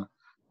and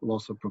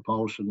loss of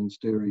propulsion and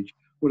steerage.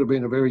 Would have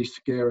been a very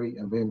scary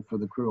event for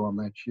the crew on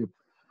that ship.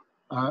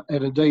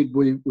 And indeed,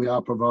 we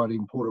are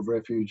providing port of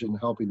refuge and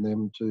helping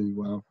them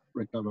to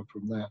recover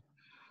from that.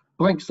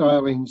 Blank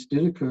sailings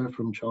did occur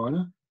from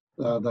China.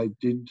 They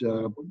did,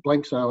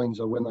 blank sailings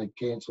are when they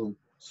cancel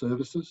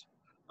services.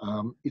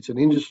 It's an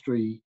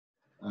industry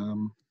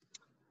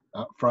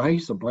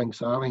phrase. A blank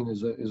sailing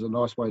is a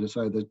nice way to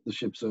say that the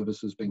ship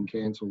service has been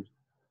cancelled,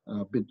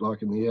 a bit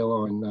like in the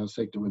airline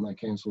sector when they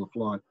cancel a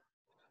flight.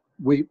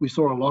 We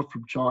saw a lot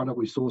from China.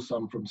 We saw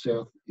some from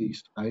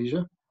Southeast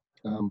Asia,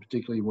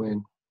 particularly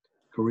when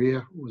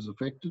Korea was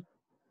affected.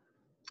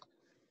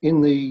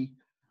 In the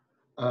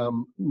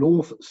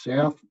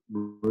north-south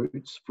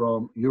routes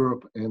from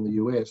Europe and the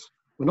US,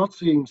 we're not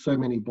seeing so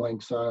many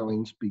blank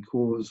sailings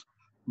because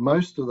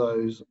most of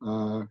those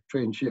are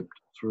transshipped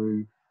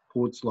through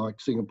ports like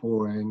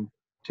Singapore and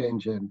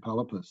Tianjin,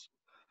 Palapus.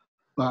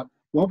 But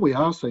what we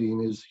are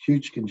seeing is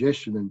huge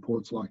congestion in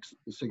ports like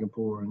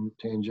Singapore and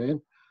Tianjin,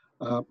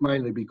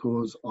 mainly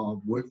because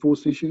of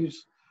workforce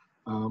issues,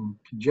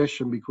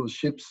 congestion because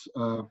ships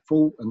are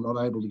full and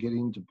not able to get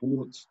into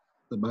ports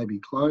that may be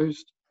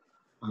closed,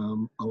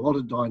 a lot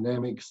of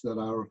dynamics that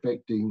are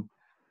affecting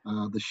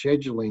the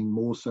scheduling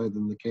more so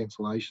than the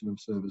cancellation of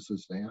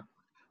services now.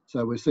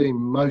 So we're seeing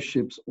most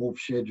ships off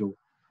schedule.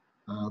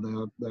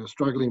 They're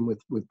struggling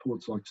with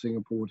ports like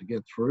Singapore to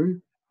get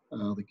through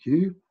the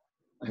queue.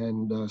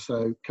 And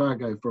so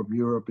cargo from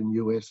Europe and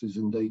US is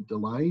indeed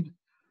delayed,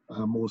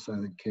 more so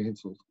than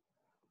cancelled.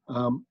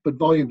 But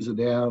volumes are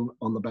down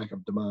on the back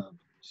of demand.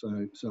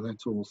 So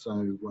that's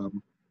also,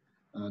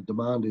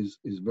 demand is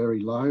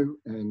very low,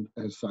 and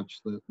as such,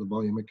 the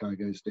volume of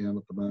cargo is down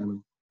at the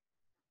moment.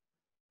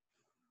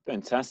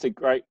 Fantastic.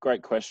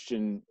 Great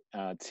question,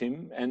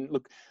 Tim. And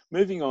look,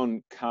 moving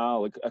on,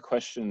 Carl, a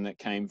question that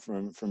came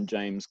from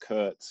James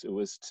Kurtz. It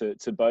was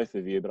to both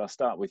of you, but I'll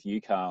start with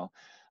you, Carl.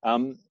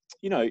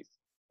 You know,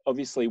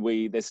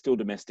 obviously there's still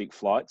domestic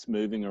flights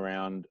moving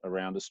around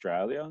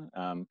Australia.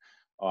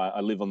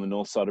 I live on the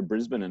north side of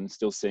Brisbane and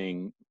still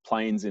seeing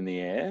planes in the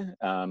air.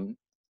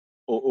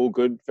 All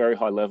good, very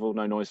high level,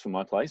 no noise from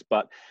my place.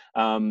 But,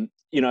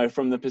 you know,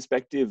 from the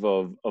perspective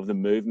of the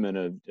movement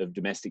of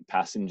domestic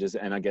passengers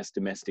and I guess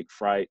domestic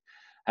freight,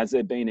 has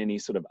there been any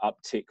sort of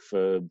uptick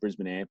for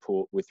Brisbane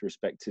Airport with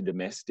respect to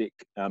domestic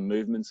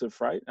movements of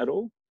freight at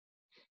all?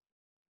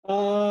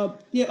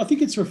 Yeah, I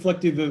think it's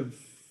reflective of,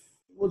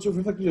 well, it's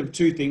reflective of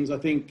two things. I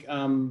think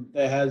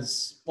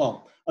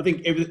I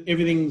think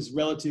everything's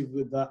relative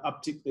with the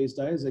uptick these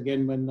days.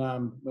 Again, when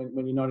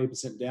you're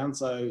 90% down.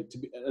 So,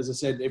 as I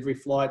said, every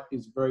flight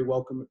is very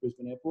welcome at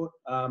Brisbane Airport.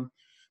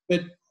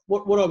 But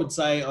what I would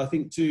say, I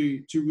think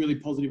two really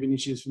positive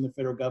initiatives from the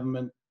federal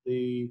government,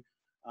 the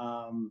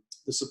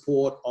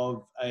support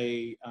of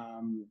an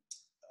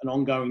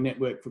ongoing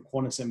network for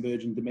Qantas and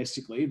Virgin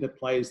domestically that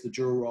plays the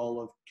dual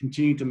role of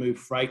continuing to move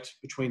freight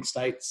between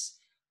states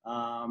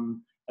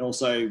and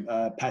also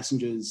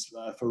passengers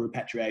for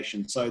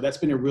repatriation. So that's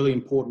been a really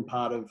important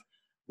part of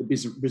the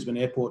Brisbane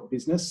Airport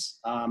business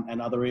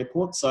and other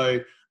airports. So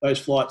those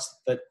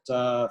flights that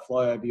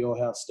fly over your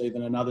house,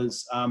 Stephen, and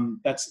others,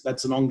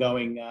 that's an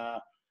ongoing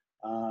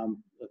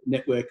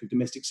network of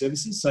domestic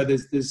services. So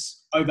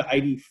there's over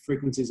 80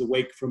 frequencies a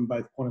week from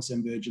both Qantas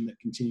and Virgin that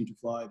continue to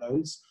fly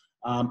those.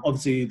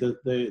 Obviously,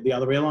 the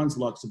other airlines,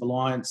 the likes of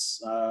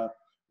Alliance,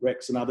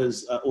 Rex and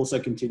others, also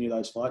continue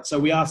those flights. So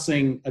we are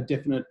seeing a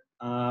definite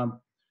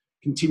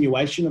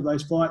continuation of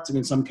those flights and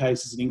in some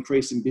cases an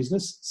increase in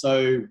business.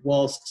 So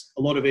whilst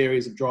a lot of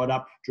areas have dried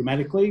up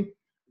dramatically,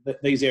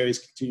 these areas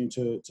continue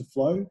to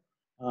flow.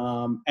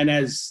 And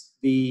as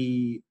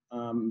the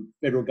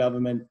federal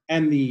government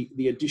and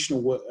the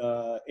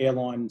additional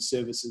airline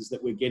services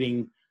that we're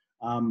getting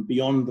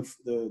beyond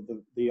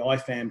the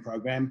IFAM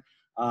program,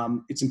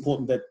 it's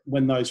important that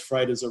when those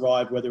freighters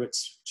arrive, whether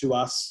it's to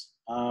us,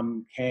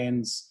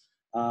 Cairns,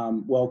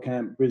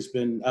 Wellcamp,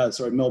 Brisbane,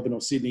 Melbourne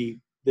or Sydney,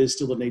 there's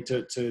still a need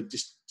to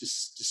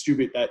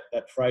distribute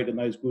that freight and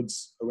those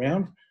goods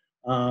around.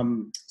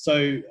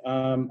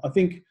 I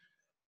think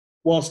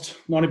whilst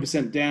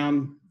 90%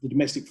 down, the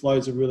domestic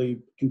flows are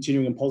really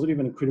continuing and positive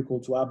and are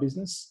critical to our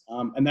business.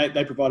 And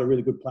they provide a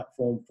really good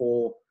platform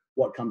for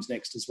what comes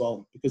next as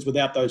well, because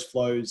without those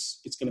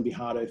flows, it's going to be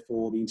harder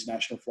for the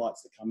international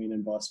flights that come in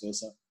and vice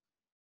versa.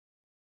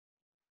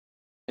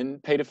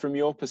 And Peter, from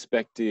your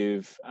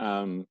perspective,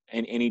 and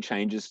any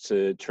changes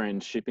to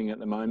transshipping at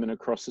the moment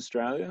across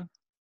Australia?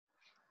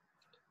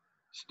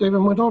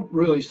 Stephen, we're not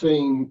really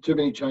seeing too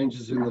many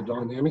changes in the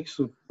dynamics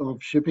of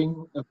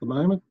shipping at the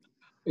moment.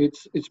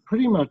 It's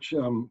pretty much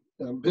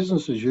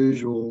business as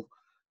usual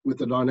with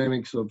the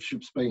dynamics of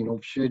ships being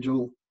off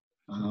schedule,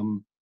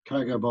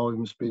 cargo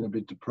volumes being a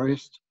bit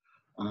depressed,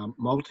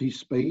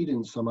 multi-speed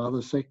in some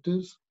other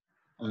sectors.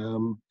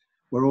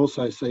 We're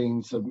also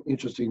seeing some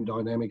interesting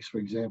dynamics, for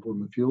example,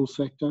 in the fuel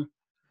sector,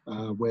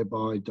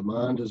 whereby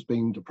demand has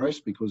been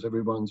depressed because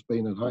everyone's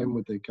been at home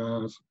with their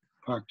cars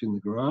parked in the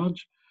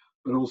garage.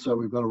 But also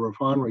we've got a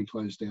refinery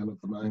closed down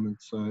at the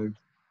moment, so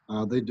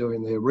they're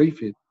doing their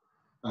refit,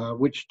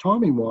 which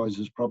timing-wise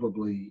is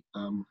probably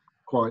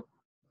quite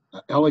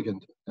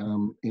elegant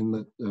in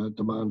that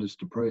demand is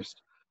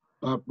depressed.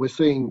 But we're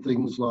seeing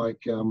things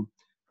like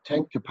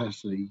tank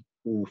capacity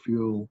for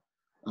fuel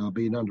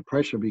being under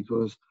pressure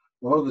because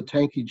a lot of the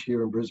tankage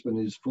here in Brisbane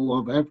is full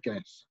of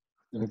avgas,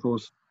 and of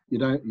course you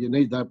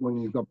need that when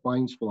you've got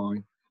planes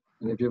flying,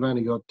 and if you've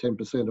only got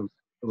 10% of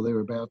or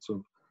thereabouts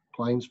of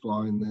planes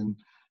flying, then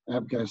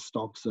avgas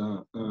stocks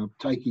are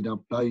taking up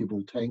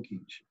valuable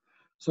tankage.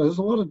 So there's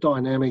a lot of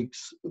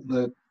dynamics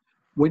that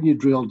when you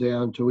drill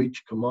down to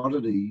each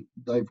commodity,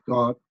 they've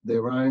got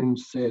their own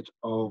set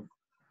of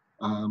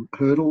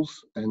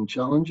hurdles and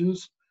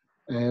challenges,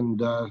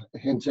 and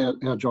hence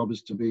our job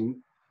is to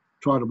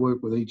try to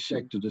work with each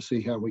sector to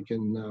see how we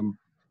can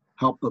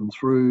help them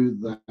through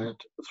that,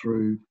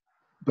 through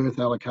berth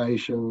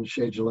allocation,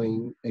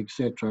 scheduling,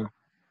 etc.,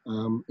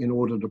 in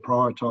order to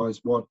prioritise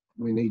what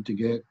we need to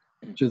get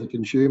to the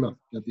consumer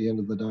at the end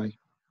of the day.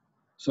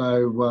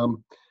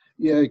 So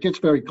yeah, it gets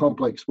very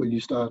complex when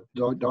you start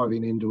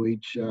diving into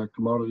each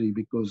commodity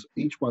because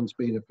each one's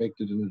been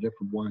affected in a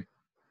different way.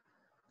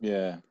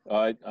 Yeah,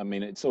 I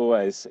mean, it's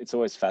always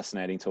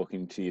fascinating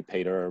talking to you,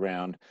 Peter,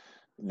 around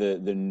the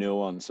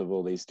nuance of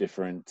all these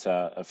different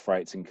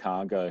freights and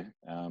cargo.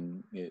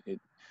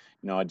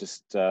 I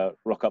just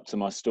rock up to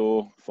my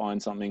store,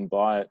 find something,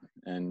 buy it,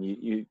 and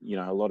you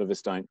know, a lot of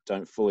us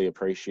don't fully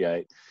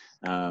appreciate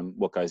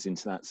what goes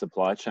into that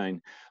supply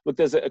chain. Look,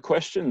 there's a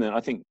question that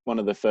I think one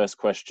of the first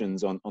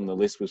questions on the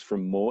list was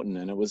from Morton,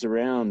 and it was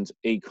around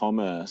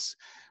e-commerce.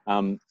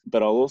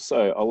 But I'll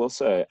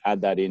also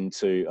add that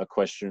into a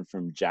question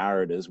from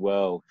Jared as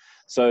well.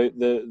 So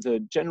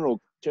the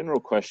general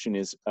question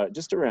is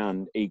just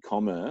around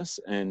e-commerce,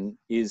 and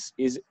is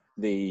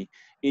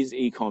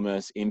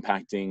e-commerce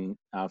impacting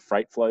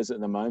freight flows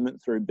at the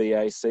moment through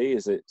BAC?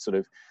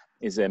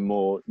 Is there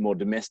more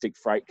domestic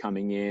freight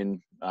coming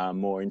in,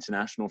 more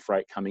international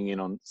freight coming in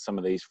on some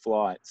of these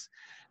flights?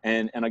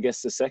 And I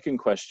guess the second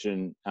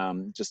question,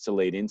 just to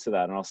lead into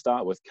that, and I'll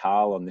start with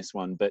Carl on this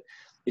one, but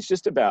it's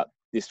just about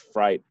this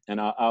freight, and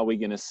are we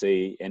going to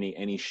see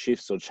any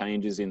shifts or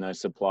changes in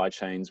those supply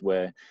chains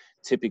where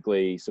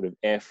typically sort of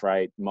air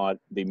freight might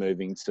be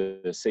moving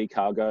to sea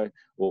cargo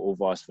or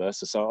vice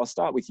versa? So I'll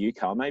start with you,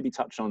 Carl. Maybe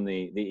touch on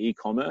the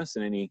e-commerce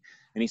and any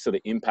sort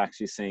of impacts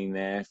you're seeing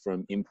there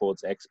from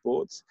imports,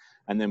 exports,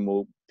 and then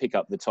we'll pick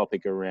up the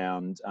topic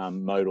around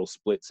modal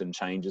splits and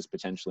changes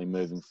potentially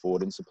moving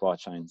forward in supply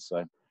chains.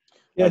 So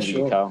yeah, over to you,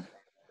 sure. Carl.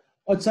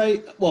 I'd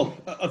say, well,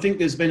 I think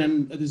there's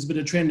been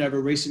a trend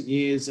over recent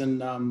years,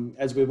 and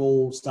as we've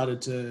all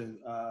started to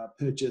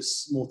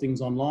purchase more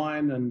things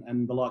online,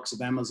 and the likes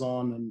of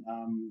Amazon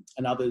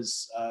and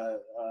others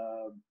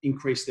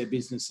increase their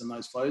business and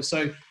those flows.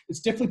 So it's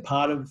definitely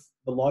part of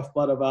the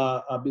lifeblood of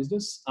our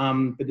business.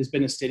 But there's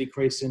been a steady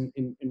increase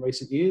in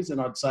recent years,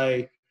 and I'd say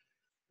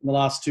in the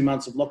last 2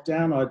 months of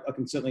lockdown, I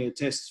can certainly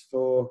attest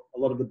for a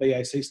lot of the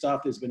BAC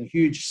staff, there's been a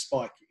huge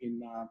spike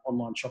in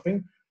online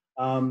shopping.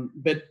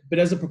 But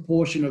as a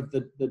proportion of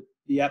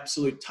the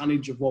absolute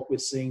tonnage of what we're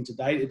seeing to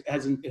date, it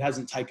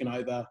hasn't taken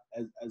over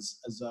as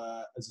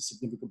a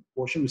significant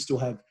proportion. We still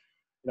have,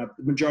 the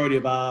majority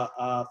of our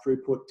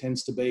throughput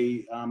tends to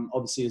be,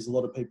 obviously, as a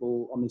lot of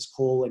people on this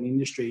call and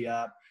industry,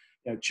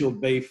 chilled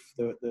beef,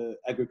 the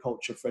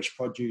agriculture, fresh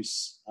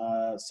produce,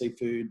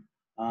 seafood,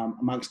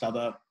 amongst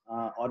other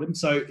items.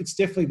 So it's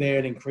definitely there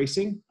and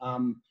increasing.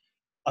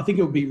 I think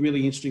it would be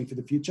really interesting for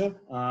the future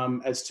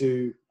as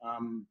to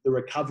the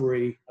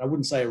recovery. I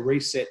wouldn't say a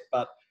reset,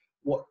 but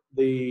what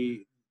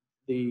the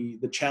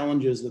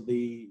challenges that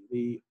the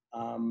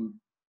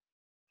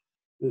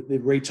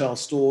retail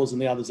stores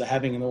and the others are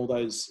having, and all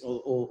the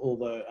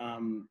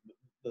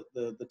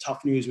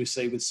tough news we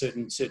see with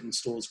certain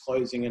stores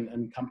closing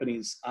and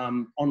companies.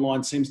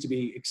 Online seems to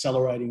be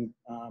accelerating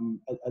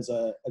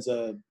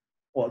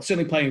well, it's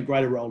certainly playing a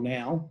greater role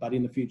now, but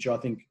in the future, I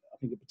think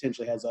it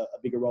potentially has a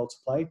bigger role to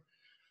play.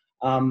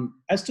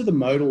 As to the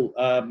modal,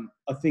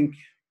 I think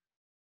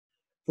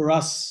for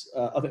us,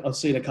 I've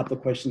seen a couple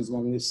of questions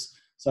along this.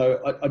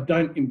 So I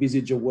don't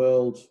envisage a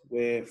world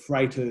where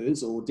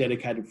freighters or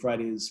dedicated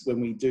freighters, when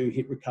we do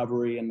hit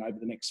recovery and over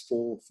the next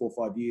 4 or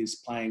 5 years,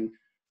 playing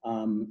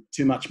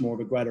too much more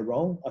of a greater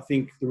role. I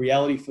think the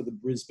reality for the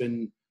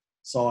Brisbane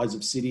size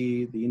of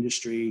city, the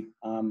industry,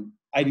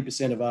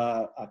 80% of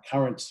our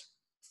current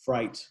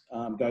freight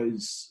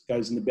goes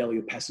in the belly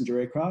of passenger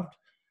aircraft.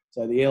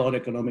 So the airline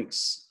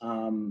economics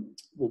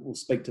will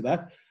speak to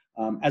that,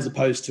 as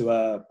opposed to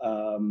a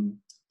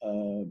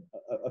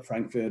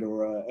Frankfurt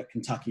or a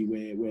Kentucky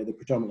where they're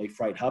predominantly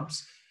freight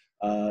hubs.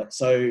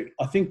 So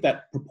I think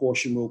that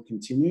proportion will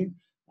continue.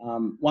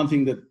 One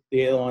thing that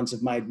the airlines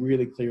have made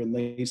really clear in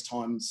these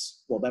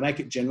times, well, they make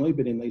it generally,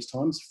 but in these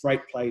times,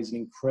 freight plays an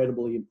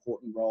incredibly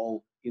important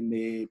role in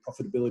their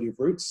profitability of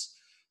routes.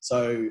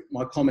 So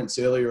my comments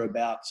earlier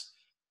about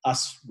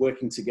us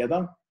working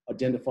together,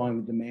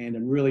 identifying the demand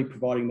and really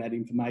providing that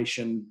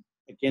information,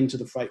 again, to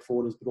the freight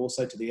forwarders, but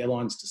also to the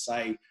airlines to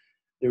say,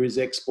 there is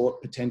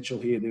export potential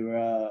here.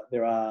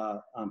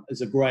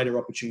 There's a greater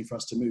opportunity for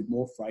us to move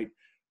more freight.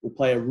 Will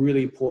play a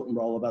really important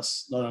role of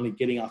us not only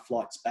getting our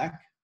flights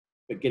back,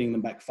 but getting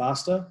them back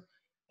faster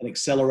and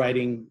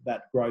accelerating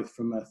that growth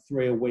from a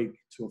 3 a week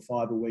to a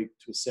 5 a week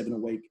to a 7 a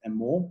week and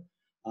more.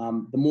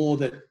 The more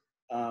that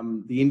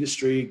the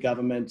industry,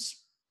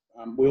 governments,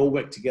 we all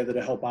work together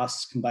to help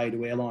us convey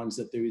to airlines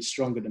that there is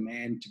stronger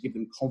demand, to give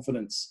them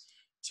confidence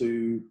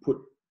to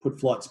put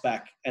flights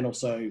back and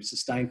also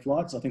sustain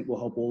flights, I think will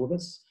help all of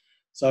us.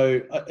 So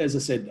as I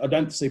said, I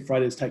don't see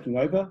freighters taking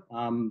over.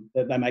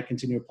 They may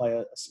continue to play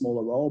a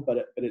smaller role,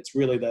 but it's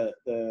really the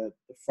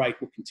freight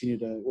will continue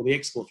to, or the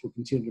exports will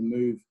continue to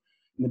move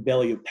in the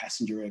belly of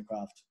passenger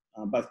aircraft,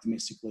 both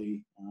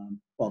domestically,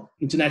 well,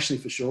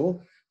 internationally for sure.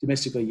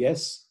 Domestically,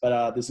 yes,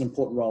 but there's an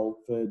important role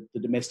for the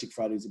domestic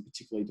freighters in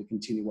particular to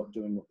continue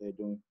doing what they're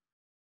doing.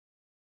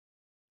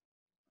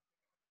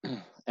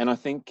 And I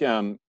think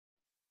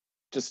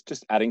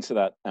just adding to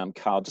that,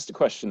 Carl, just a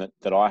question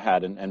that I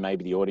had and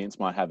maybe the audience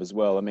might have as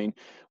well. I mean,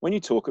 when you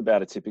talk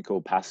about a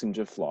typical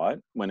passenger flight,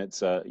 when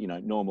it's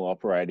normal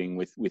operating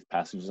with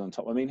passengers on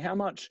top, I mean, how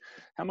much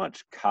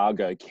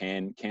cargo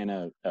can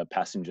a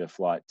passenger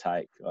flight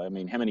take? I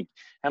mean, how many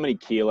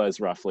kilos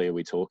roughly are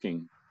we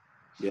talking?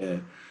 Yeah.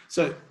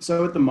 So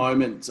at the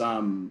moment,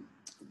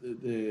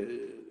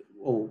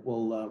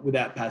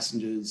 without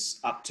passengers,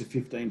 up to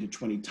 15 to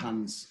 20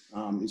 tonnes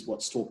is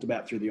what's talked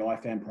about through the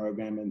IFAM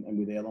program and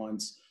with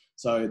airlines.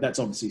 So that's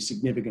obviously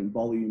significant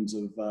volumes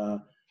of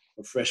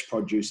fresh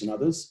produce and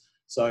others.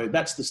 So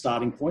that's the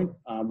starting point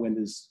when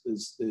there's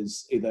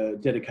either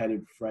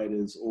dedicated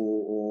freighters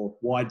or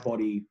wide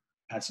body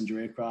passenger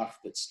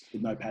aircraft that's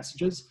with no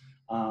passengers.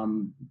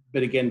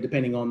 But again,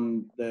 depending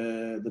on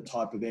the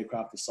type of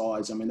aircraft, the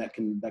size, I mean, that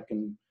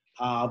can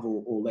halve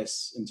or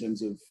less in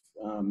terms of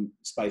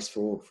space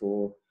for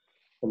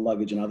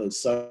luggage and others.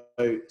 So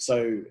it's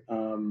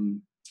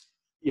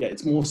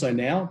more so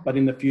now, but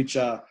in the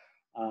future,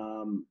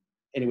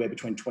 anywhere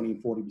between 20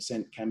 and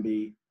 40% can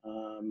be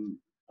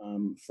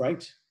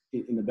freight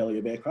in the belly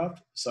of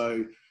aircraft.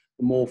 So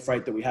the more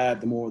freight that we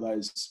have, the more of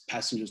those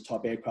passengers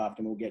type aircraft,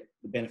 and we'll get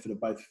the benefit of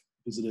both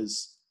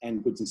visitors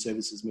and goods and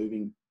services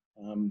moving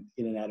in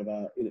and out of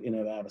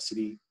our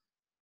city.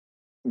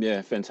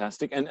 Yeah,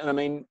 fantastic. And I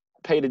mean,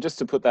 Peter, just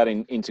to put that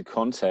into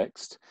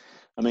context,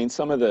 I mean,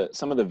 some of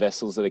the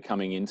vessels that are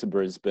coming into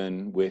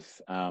Brisbane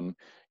with, some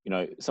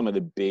of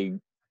the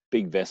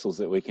big vessels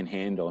that we can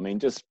handle. I mean,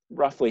 just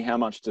roughly how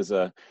much does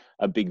a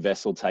big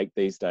vessel take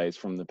these days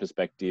from the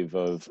perspective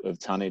of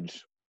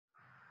tonnage?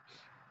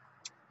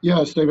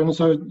 Yeah, Stephen.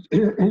 So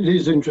it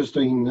is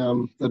interesting,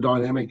 the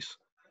dynamics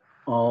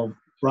of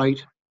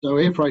freight. So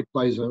air freight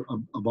plays a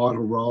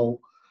vital role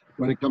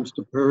when it comes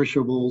to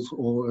perishables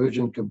or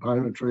urgent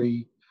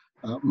componentry,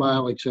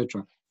 mail,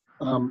 etc.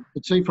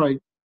 But sea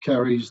freight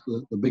carries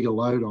the bigger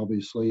load,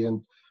 obviously.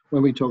 And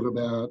when we talk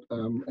about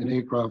an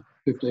aircraft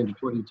 15 to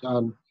 20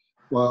 tonne,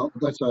 well,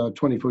 that's a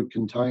 20-foot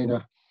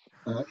container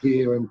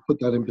here. And put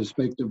that in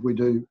perspective, we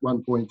do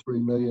 1.3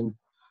 million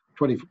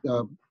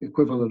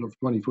equivalent of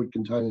 20-foot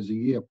containers a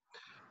year.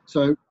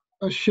 So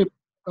a ship,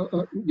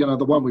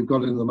 the one we've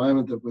got in the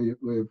moment that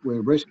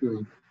we're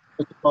rescuing,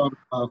 it's a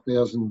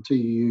 5,500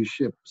 TEU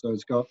ship. So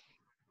it's got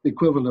the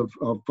equivalent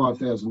of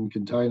 5,000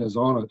 containers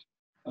on it.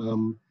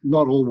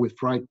 Not all with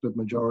freight, but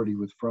majority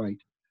with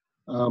freight.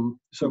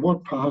 So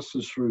what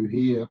passes through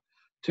here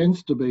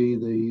tends to be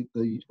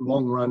the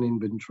long run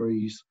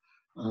inventories,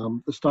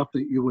 the stuff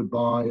that you would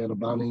buy at a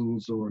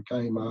Bunnings or a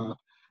Kmart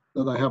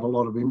that they have a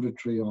lot of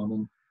inventory on.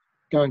 And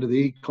going to the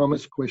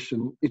e-commerce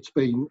question, it's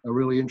been a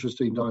really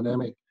interesting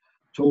dynamic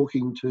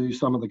talking to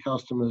some of the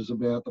customers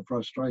about the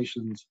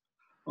frustrations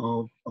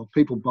of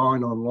people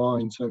buying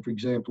online. So for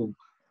example,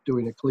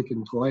 doing a click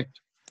and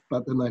collect,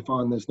 but then they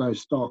find there's no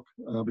stock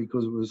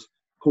because it was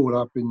caught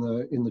up in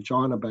the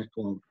China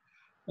backlog.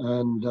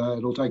 And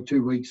it'll take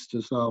 2 weeks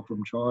to sail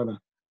from China.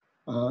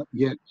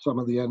 Yet some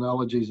of the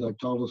analogies they've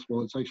told us,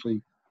 well, it's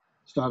actually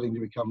starting to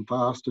become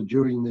faster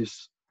during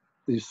this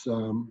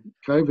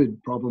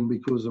COVID problem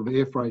because of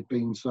air freight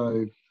being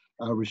so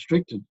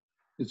restricted.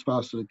 It's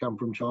faster to come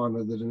from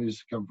China than it is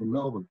to come from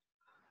Melbourne.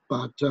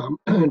 But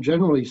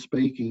generally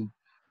speaking,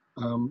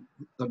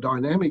 the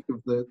dynamic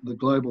of the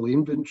global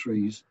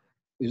inventories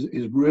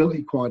is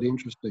really quite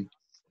interesting.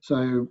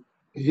 So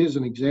here's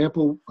an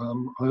example.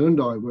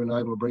 Hyundai weren't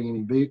able to bring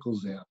any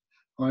vehicles out.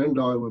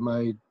 Hyundai were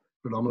made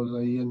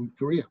predominantly in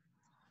Korea.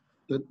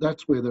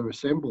 That's where they're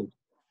assembled.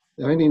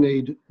 They only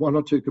need 1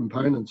 or 2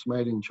 components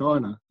made in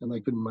China and they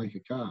couldn't make a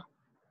car.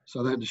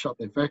 So they had to shut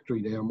their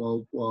factory down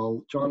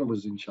while China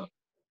was in shut.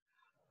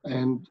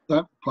 And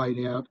that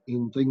played out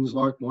in things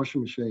like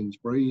washing machines,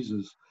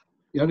 breezers.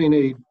 You only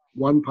need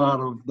one part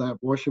of that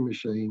washing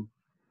machine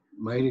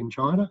made in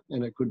China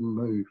and it couldn't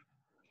move.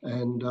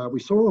 And we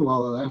saw a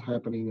lot of that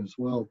happening as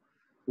well,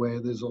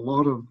 where there's a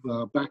lot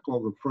of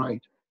backlog of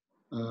freight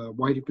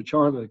waiting for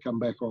China to come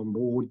back on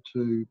board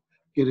to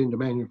get into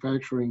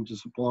manufacturing to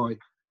supply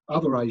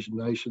other Asian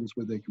nations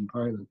with their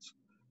components.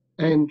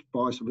 And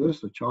vice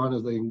versa. China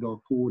then got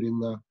caught in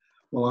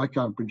well, I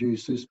can't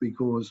produce this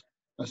because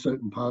a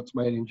certain part's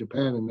made in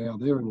Japan and now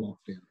they're in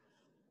lockdown.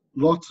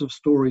 Lots of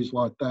stories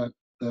like that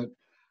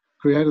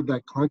created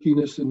that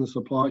clunkiness in the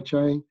supply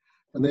chain,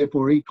 and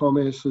therefore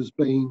e-commerce has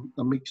been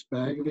a mixed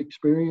bag of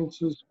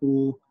experiences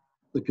for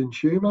the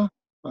consumer,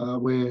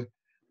 where,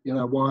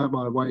 why am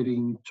I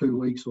waiting 2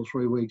 weeks or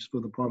 3 weeks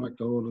for the product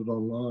I ordered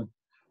online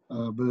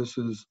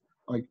versus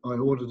I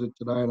ordered it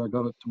today and I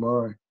got it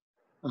tomorrow.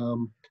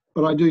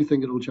 But I do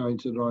think it'll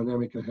change the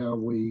dynamic of how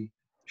we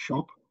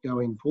shop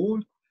going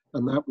forward,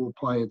 and that will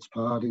play its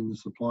part in the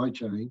supply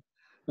chain.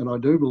 And I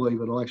do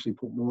believe it'll actually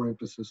put more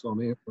emphasis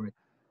on air freight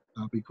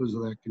because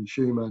of that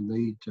consumer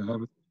need to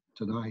have it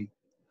today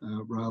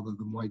rather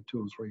than wait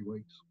 2 or 3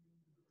 weeks.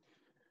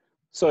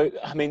 So,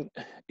 I mean,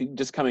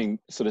 just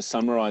sort of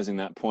summarising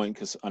that point,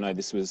 because I know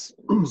this was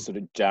sort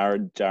of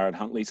Jared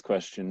Huntley's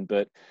question,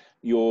 but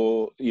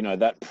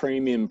that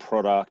premium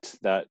product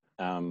that,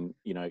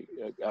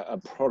 a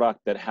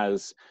product that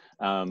has,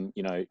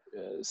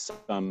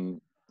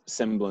 some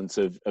semblance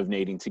of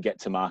needing to get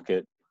to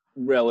market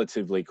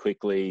relatively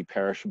quickly,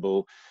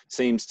 perishable,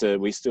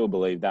 we still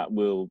believe that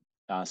will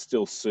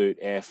still suit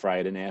air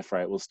freight, and air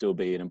freight will still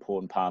be an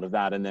important part of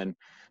that. And then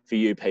for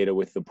you, Peter,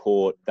 with the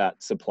port,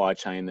 that supply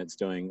chain that's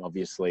doing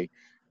obviously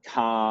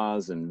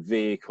cars and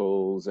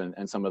vehicles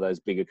and some of those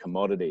bigger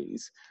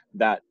commodities,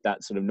 that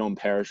sort of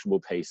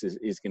non-perishable piece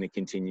is going to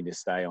continue to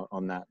stay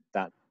on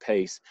that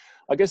piece.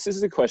 I guess this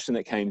is a question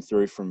that came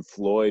through from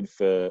Floyd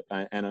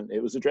and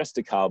it was addressed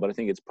to Carl, but I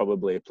think it's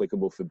probably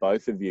applicable for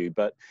both of you.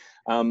 But,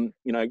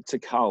 to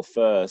Carl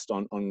first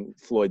on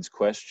Floyd's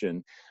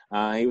question,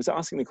 he was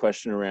asking the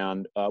question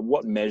around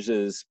what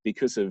measures,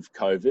 because of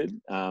COVID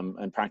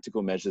and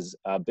practical measures,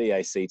 are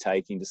BAC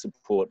taking to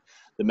support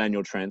the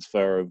manual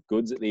transfer of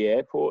goods at the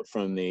airport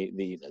from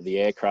the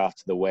aircraft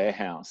to the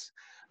warehouse?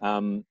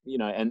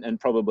 And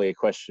probably a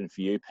question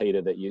for you,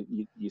 Peter, that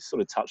you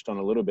sort of touched on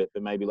a little bit,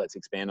 but maybe let's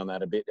expand on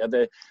that a bit.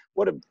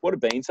 What have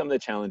been some of the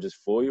challenges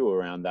for you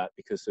around that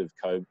because of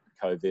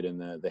COVID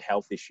and the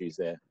health issues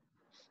there?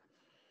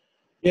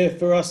 Yeah,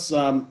 for us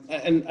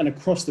and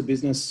across the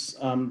business,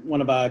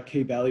 one of our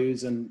key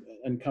values and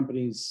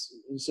companies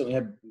certainly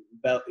have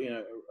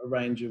a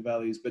range of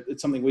values, but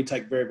it's something we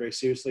take very, very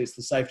seriously. It's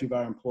the safety of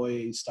our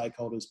employees,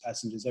 stakeholders,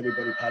 passengers,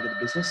 everybody part of the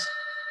business.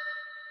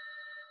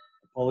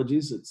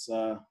 Apologies, it's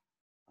a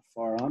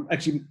firearm.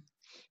 Actually,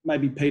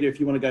 maybe Peter, if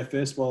you want to go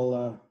first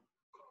while...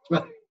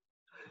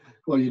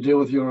 Well, you deal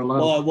with your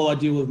alarm. While I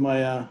deal with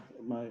my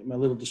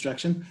little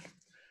distraction.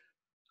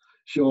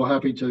 Sure,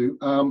 happy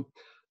to.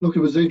 Look, it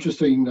was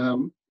interesting.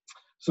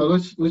 So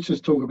let's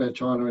just talk about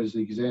China as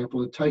the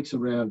example. It takes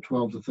around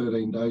 12 to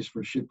 13 days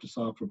for a ship to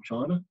start from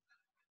China.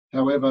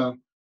 However,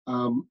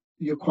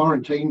 your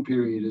quarantine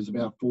period is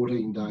about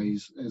 14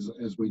 days,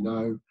 as we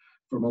know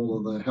from all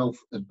of the health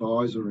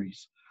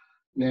advisories.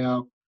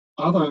 Now,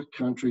 other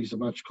countries are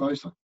much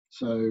closer.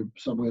 So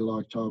somewhere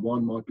like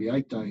Taiwan might be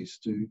 8 days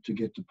to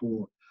get to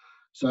port.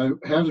 So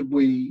how did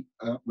we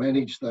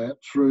manage that?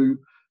 Through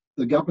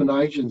the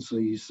government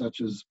agencies such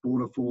as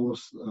Border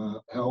Force,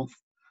 Health,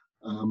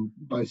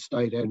 both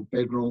state and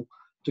federal,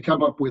 to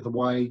come up with a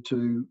way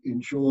to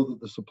ensure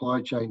that the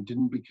supply chain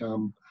didn't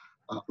become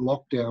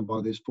locked down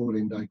by this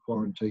 14-day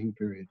quarantine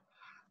period.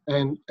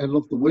 And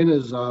look, the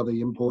winners are the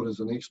importers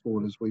and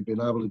exporters. We've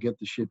been able to get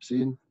the ships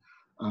in.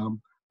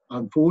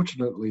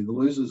 Unfortunately, the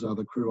losers are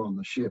the crew on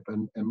the ship,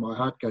 and my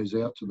heart goes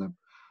out to them.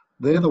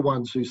 They're the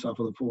ones who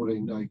suffer the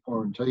 14-day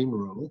quarantine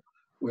rule,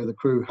 where the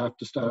crew have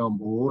to stay on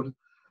board.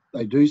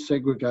 They do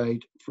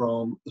segregate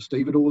from the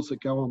stevedores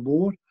that go on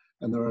board,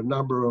 and there are a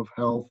number of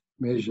health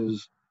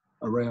measures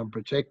around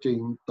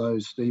protecting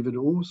those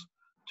stevedores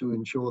to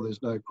ensure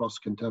there's no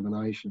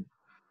cross-contamination.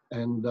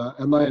 And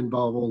they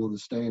involve all of the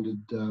standard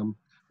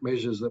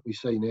measures that we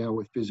see now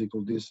with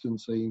physical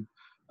distancing,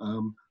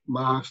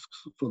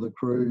 masks for the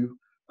crew,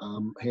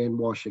 hand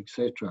wash,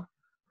 etc.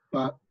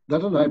 But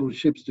that enables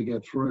ships to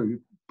get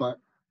through, but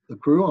the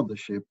crew on the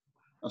ship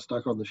are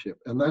stuck on the ship.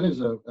 And that is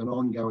an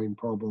ongoing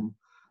problem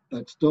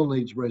that still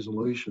needs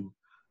resolution,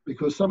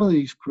 because some of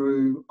these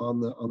crew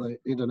on the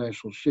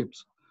international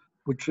ships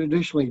would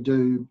traditionally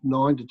do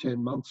 9 to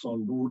 10 months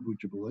on board,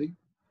 would you believe,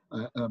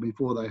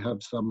 before they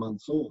have some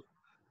months off.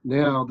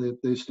 Now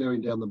they're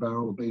staring down the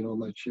barrel of being on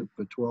that ship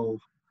for 12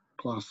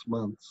 plus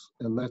months,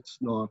 and that's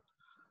not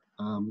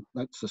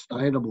that's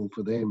sustainable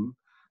for them.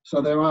 So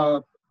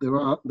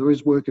there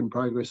is work in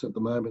progress at the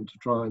moment to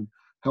try and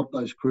help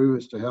those crew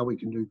as to how we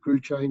can do crew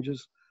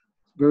changes.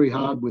 Very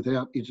hard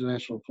without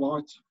international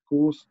flights, of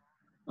course,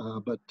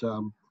 but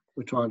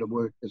we're trying to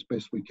work as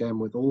best we can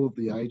with all of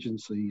the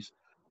agencies,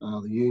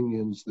 the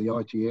unions, the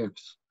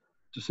ITFs,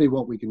 to see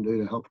what we can do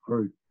to help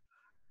crew.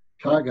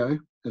 Cargo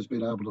has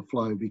been able to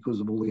flow because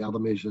of all the other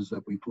measures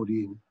that we put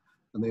in,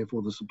 and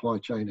therefore the supply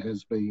chain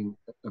has been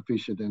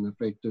efficient and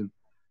effective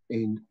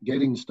in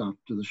getting stuff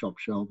to the shop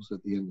shelves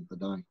at the end of the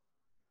day.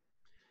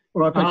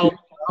 All right, Patrick,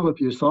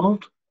 if you're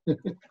solved.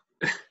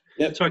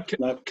 Yep. So,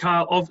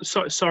 Carl,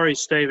 sorry,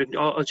 Stephen,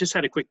 I just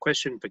had a quick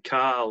question for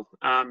Carl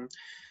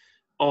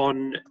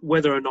on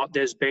whether or not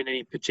there's been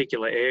any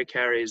particular air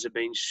carriers that have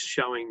been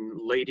showing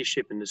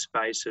leadership in the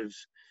space of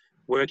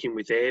working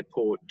with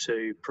airport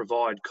to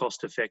provide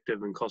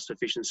cost-effective and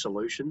cost-efficient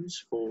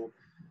solutions for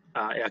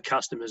our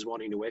customers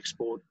wanting to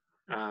export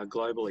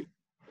globally.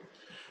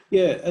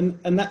 Yeah,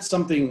 and that's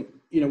something,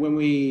 when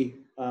we,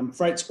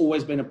 freight's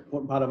always been a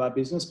part of our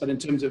business, but in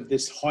terms of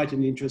this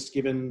heightened interest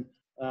given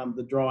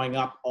the drying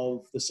up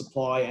of the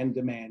supply and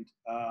demand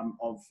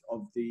of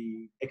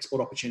the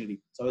export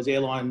opportunity. So as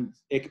air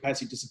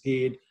capacity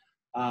disappeared,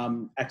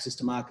 access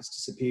to markets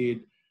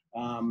disappeared.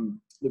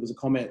 There was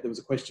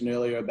a question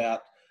earlier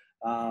about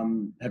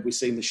have we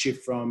seen the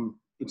shift from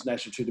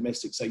international to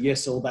domestic? So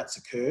yes, all that's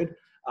occurred.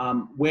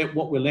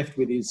 What we're left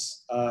with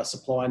is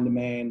supply and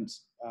demand.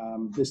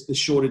 There's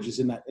shortages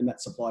in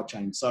that supply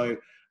chain. So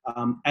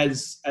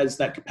as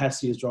that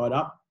capacity has dried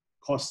up,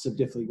 costs have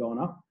definitely gone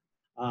up.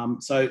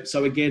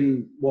 So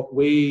again,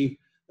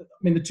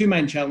 the two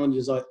main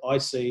challenges I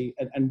see,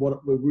 and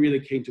what we're really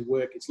keen to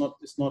work, it's not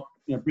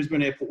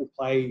Brisbane Airport will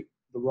play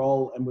the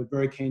role, and we're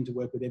very keen to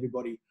work with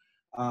everybody.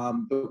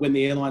 But when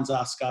the airlines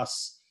ask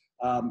us,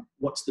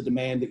 what's the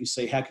demand that you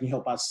see? How can you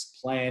help us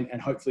plan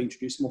and hopefully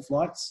introduce more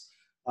flights?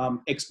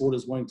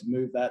 Exporters wanting to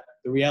move that.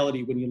 The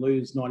reality, when you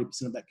lose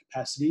 90% of that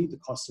capacity, the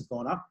costs have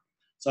gone up.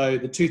 So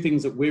the two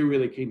things that we're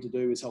really keen to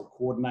do is help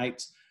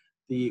coordinate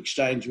the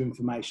exchange of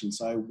information.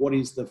 So what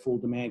is the full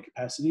demand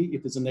capacity?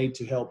 If there's a need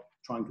to help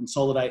try and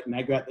consolidate and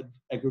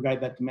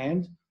aggregate that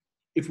demand,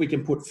 if we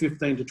can put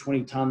 15 to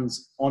 20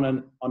 tonnes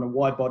on a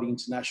wide body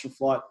international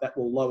flight, that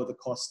will lower the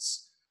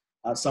costs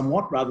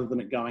somewhat, rather than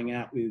it going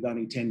out with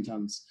only 10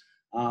 tonnes.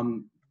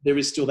 There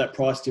is still that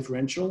price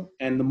differential,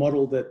 and the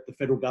model that the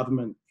federal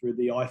government through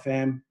the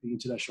IFAM, the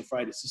International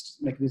Freight Assistance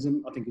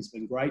Mechanism, I think has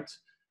been great.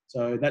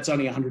 So that's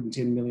only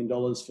 $110 million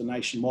for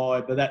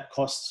nationwide, but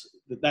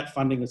that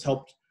funding has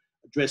helped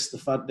address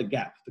the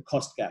gap, the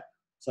cost gap.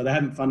 So they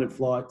haven't funded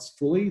flights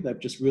fully. They've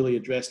just really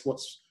addressed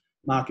what's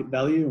market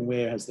value and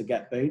where has the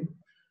gap been.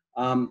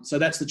 So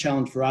that's the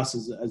challenge for us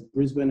as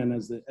Brisbane and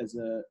as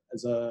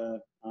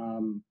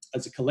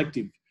a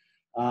collective.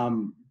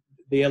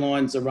 The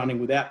airlines are running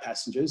without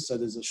passengers, so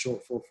there's a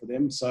shortfall for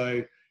them.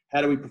 So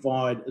how do we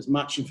provide as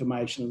much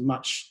information, as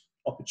much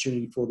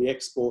opportunity for the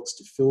exports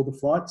to fill the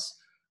flights,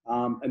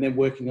 and then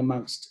working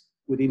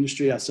with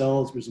industry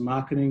ourselves, Brisbane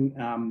Marketing,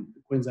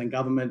 Queensland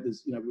Government.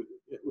 There's,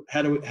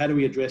 how do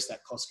we address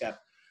that cost gap?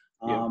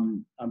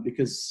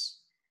 Because,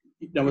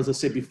 as I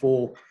said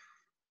before,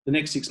 the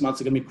next 6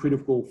 months are going to be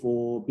critical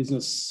for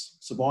business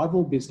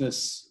survival,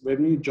 business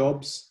revenue,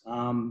 jobs.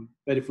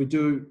 But if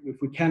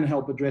we can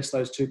help address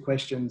those two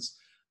questions,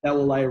 that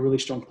will lay a really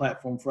strong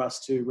platform for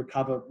us to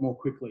recover more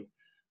quickly,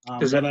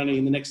 not only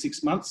in the next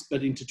 6 months,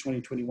 but into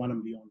 2021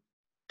 and beyond.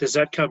 Does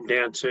that come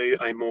down to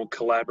a more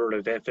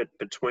collaborative effort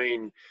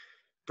between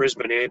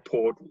Brisbane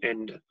Airport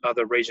and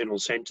other regional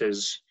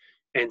centres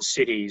and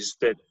cities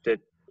that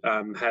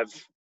have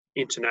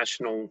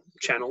international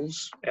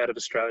channels out of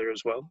Australia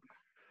as well?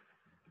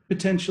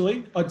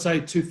 Potentially, I'd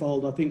say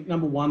twofold. I think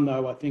number one,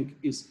 though,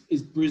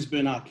 is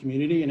Brisbane our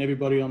community, and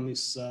everybody on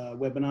this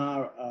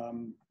webinar,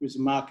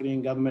 Brisbane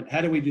Marketing, Government.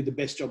 How do we do the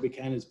best job we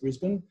can as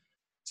Brisbane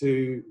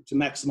to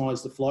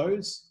maximise the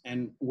flows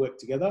and work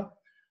together?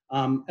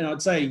 And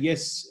I'd say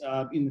yes,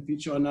 in the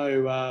future. I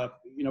know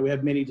we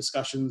have many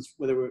discussions,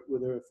 whether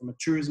from a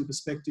tourism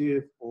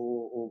perspective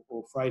or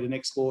freight and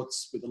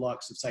exports with the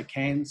likes of, say,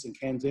 Cairns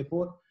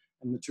Airport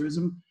and the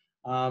tourism.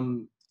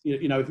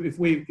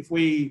 If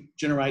we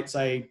generate,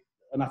 say,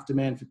 enough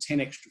demand for 10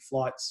 extra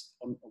flights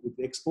with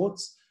the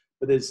exports,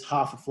 but there's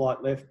half a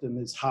flight left and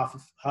there's half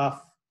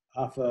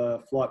a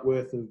flight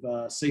worth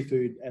of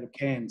seafood out of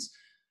Cairns,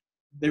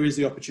 there is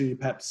the opportunity,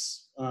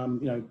 perhaps,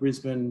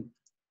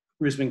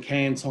 Brisbane,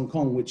 Cairns, Hong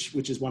Kong,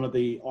 which is one of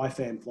the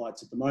IFAM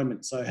flights at the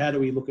moment. So how do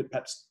we look at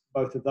perhaps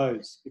both of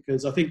those?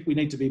 Because I think we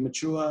need to be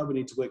mature. We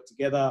need to work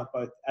together,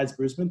 both as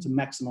Brisbane, to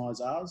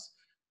maximise ours,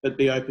 but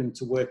be open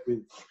to work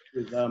with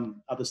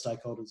other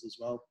stakeholders as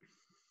well.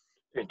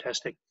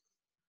 Fantastic.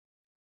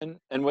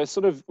 And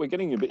we're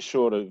getting a bit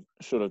short of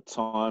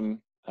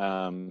time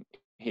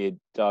here,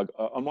 Doug.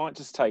 I might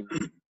just take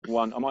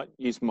one. I might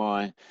use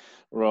my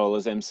role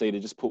as MC to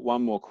just put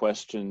one more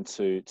question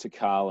to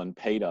Carl and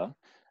Peter.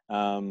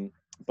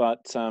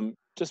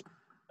 Just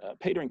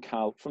Peter and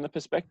Carl, from the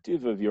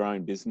perspective of your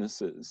own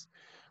businesses,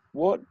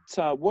 what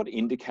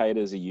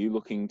indicators are you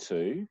looking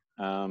to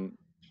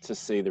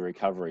see the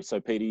recovery? So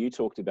Peter, you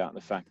talked about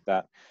the fact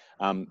that,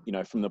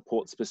 from the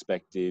port's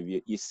perspective,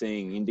 you're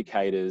seeing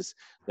indicators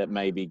that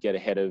maybe get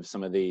ahead of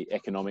some of the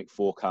economic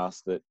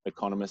forecasts that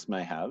economists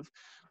may have.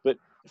 But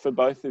for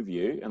both of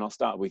you, and I'll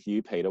start with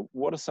you, Peter,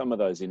 what are some of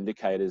those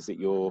indicators that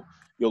you're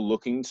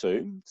looking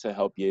to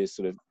help you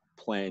sort of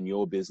plan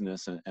your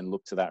business and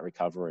look to that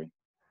recovery?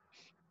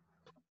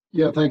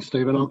 Yeah, thanks,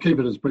 Stephen. I'll keep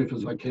it as brief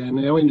as I can.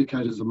 Our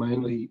indicators are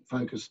mainly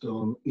focused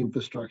on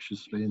infrastructure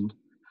spend.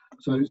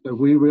 So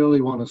we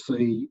really want to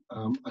see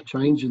a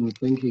change in the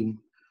thinking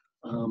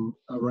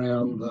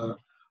around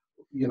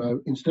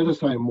instead of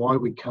saying why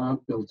we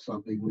can't build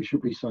something, we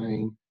should be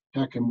saying,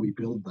 how can we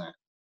build that?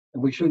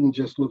 And we shouldn't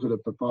just look at it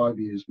for 5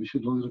 years. We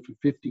should look at it for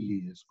 50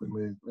 years when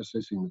we're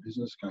assessing the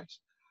business case.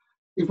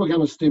 If we're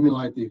going to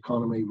stimulate the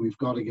economy, we've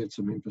got to get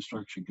some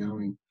infrastructure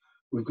going.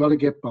 We've got to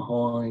get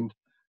behind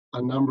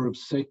a number of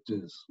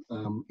sectors,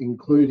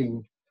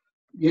 including,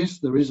 yes,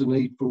 there is a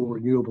need for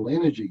renewable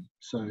energy,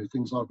 so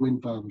things like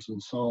wind farms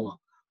and solar,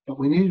 but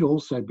we need to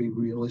also be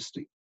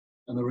realistic.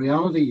 And the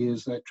reality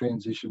is that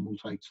transition will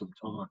take some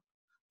time.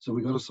 So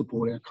we've got to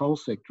support our coal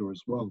sector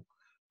as well.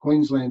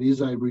 Queensland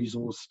is a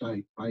resource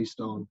state based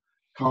on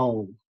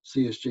coal,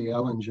 CSG,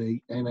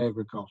 LNG and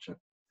agriculture.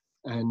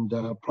 And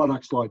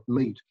products like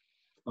meat.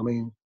 I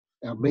mean,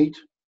 our meat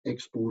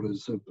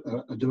exporters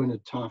are doing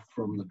it tough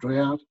from the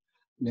drought.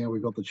 Now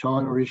we've got the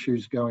China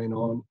issues going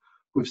on.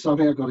 We've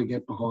somehow got to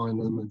get behind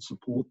them and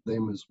support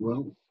them as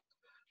well.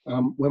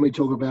 When we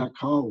talk about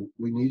coal,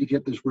 we need to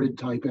get this red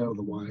tape out of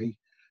the way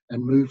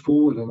and move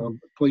forward. And I'm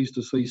pleased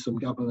to see some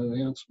government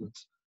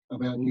announcements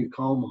about new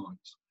coal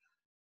mines.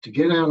 To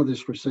get out of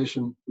this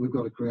recession, we've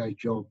got to create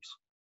jobs.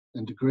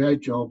 And to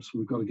create jobs,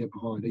 we've got to get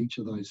behind each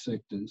of those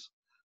sectors.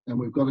 And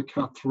we've got to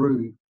cut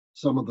through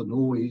some of the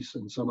noise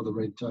and some of the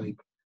red tape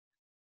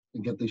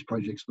and get these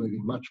projects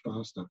moving much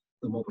faster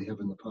than what we have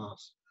in the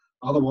past.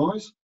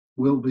 Otherwise,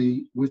 we'll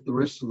be with the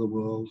rest of the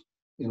world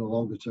in a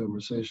longer term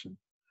recession.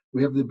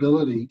 We have the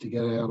ability to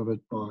get out of it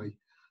by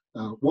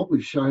what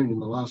we've shown in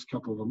the last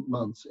couple of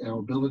months, our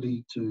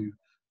ability to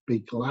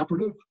be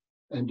collaborative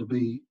and to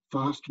be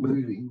fast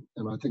moving.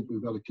 And I think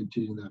we've got to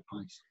continue that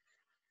pace.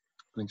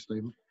 Thanks,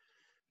 Stephen.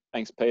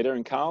 Thanks, Peter.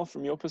 And Carl,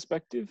 from your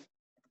perspective?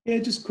 Yeah,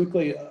 just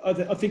quickly,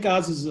 I think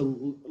ours is a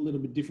little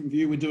bit different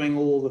view. We're doing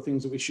all the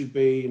things that we should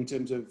be in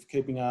terms of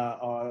keeping our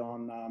eye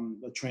on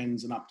the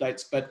trends and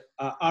updates, but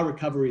our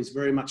recovery is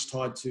very much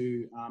tied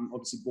to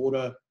obviously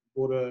border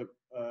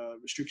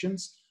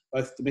restrictions,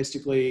 both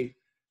domestically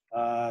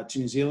to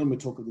New Zealand. We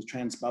talk of the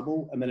trans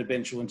bubble, and then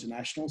eventual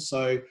international.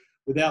 So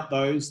without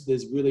those,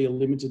 there's really a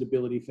limited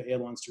ability for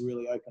airlines to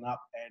really open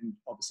up, and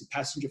obviously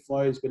passenger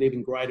flows, but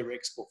even greater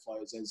export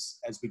flows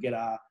as we get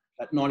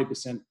that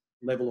 90%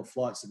 level of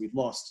flights that we've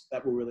lost,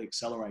 that will really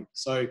accelerate.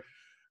 So,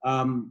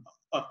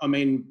 I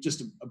mean,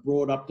 just a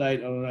broad update.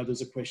 I don't know,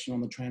 there's a question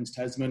on the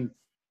Trans-Tasman.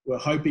 We're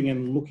hoping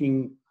and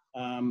looking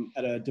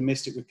at a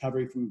domestic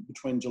recovery from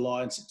between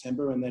July and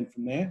September, and then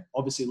from there.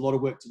 Obviously, a lot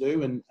of work to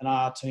do, and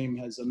our team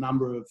has a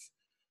number of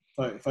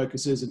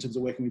focuses in terms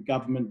of working with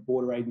government,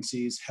 border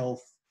agencies,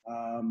 health,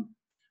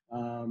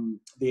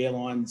 the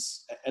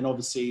airlines, and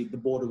obviously the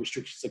border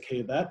restrictions are key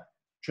of that.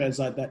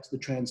 Translate that to the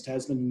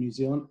Trans-Tasman in New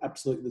Zealand,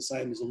 absolutely the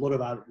same. There's a lot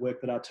of work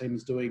that our team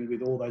is doing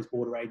with all those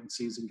border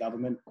agencies and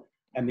government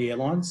and the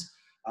airlines,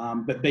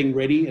 but being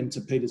ready, and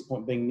to Peter's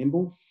point, being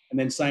nimble. And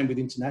then same with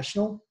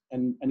international.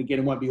 And again,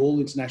 it won't be all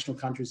international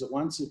countries at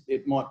once.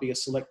 It might be a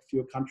select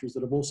few countries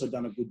that have also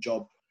done a good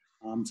job.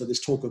 So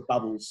there's talk of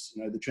bubbles,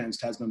 the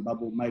Trans-Tasman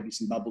bubble, maybe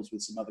some bubbles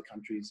with some other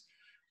countries.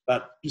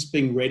 But just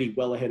being ready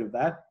well ahead of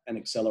that and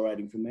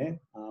accelerating from there.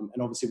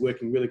 And obviously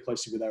working really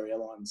closely with our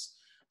airlines.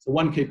 So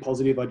one key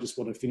positive I just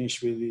want to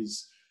finish with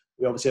is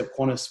we obviously have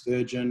Qantas,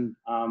 Virgin,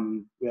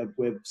 we have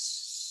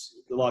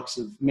the likes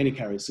of many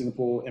carriers,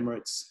 Singapore,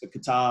 Emirates,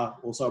 Qatar,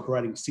 also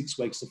operating 6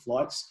 weeks of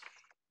flights.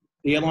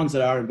 The airlines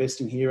that are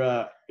investing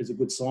here is a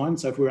good sign.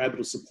 So if we're able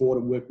to support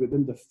and work with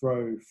them to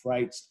throw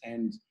freight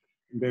and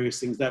various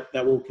things, that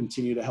will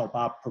continue to help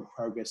our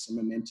progress and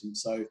momentum.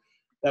 So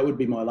that would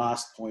be my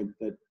last point,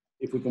 that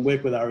if we can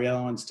work with our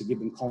airlines to give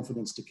them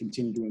confidence to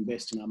continue to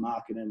invest in our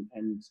market and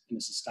in a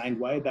sustained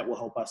way, that will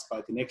help us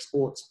both in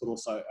exports, but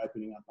also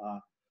opening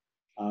up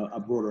our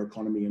broader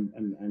economy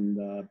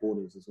and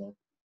borders as well.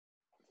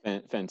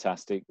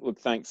 Fantastic. Look,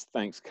 thanks,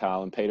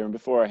 Carl and Peter. And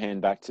before I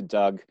hand back to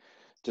Doug,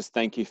 just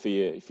thank you for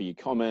your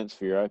comments,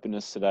 for your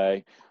openness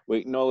today. We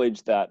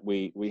acknowledge that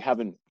we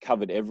haven't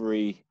covered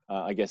every,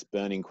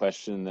 burning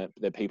question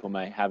that people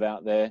may have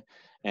out there.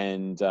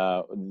 And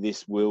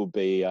this will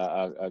be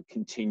a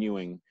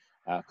continuing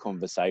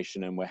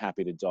conversation, and we're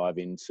happy to dive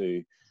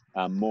into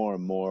more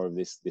and more of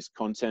this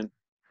content.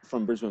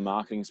 From Brisbane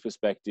Marketing's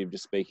perspective,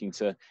 just speaking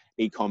to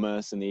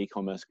e-commerce and the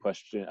e-commerce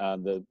question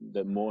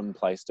that Morton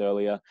placed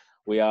earlier,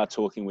 we are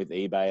talking with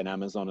eBay and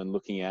Amazon and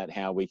looking at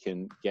how we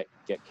can get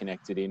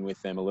connected in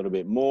with them a little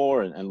bit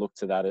more and look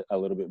to that a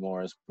little bit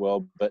more as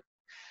well. But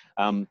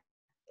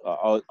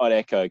I'd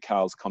echo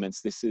Carl's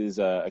comments. This is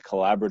a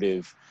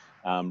collaborative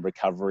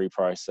recovery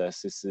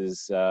process. This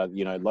is,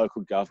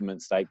 local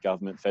government, state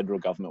government, federal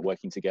government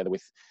working together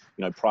with,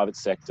 private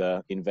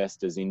sector,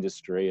 investors,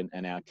 industry,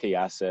 and our key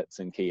assets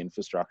and key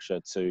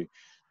infrastructure to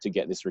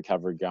get this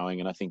recovery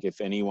going. And I think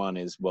if anyone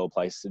is well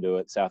placed to do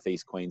it,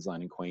 Southeast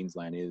Queensland and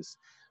Queensland is.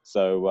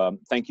 So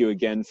thank you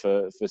again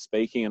for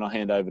speaking, and I'll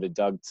hand over to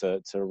Doug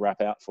to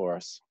wrap out for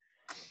us.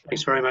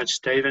 Thanks very much,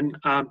 Stephen.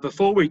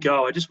 Before we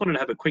go, I just wanted to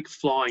have a quick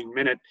flying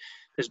minute.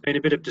 There's been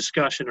a bit of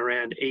discussion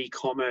around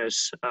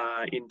e-commerce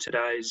in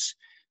today's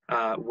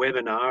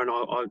webinar, and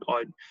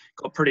I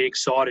got pretty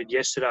excited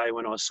yesterday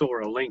when I saw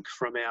a link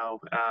from our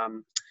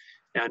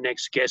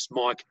next guest,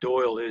 Mike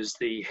Doyle, who's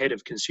the head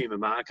of consumer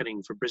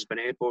marketing for Brisbane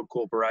Airport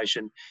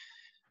Corporation.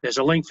 There's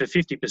a link for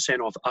 50%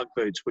 off UGG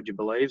boots, would you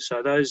believe?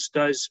 So those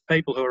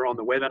people who are on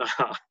the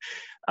webinar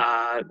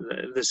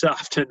this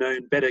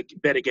afternoon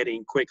better get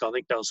in quick. I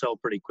think they'll sell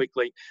pretty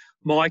quickly.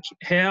 Mike,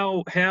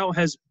 how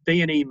has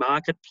BNE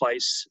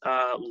Marketplace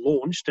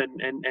launched,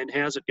 and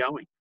how's it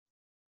going?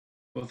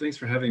 Well, thanks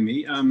for having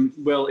me.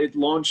 Well, it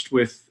launched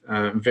with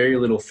very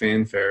little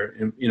fanfare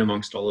in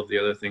amongst all of the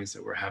other things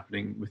that were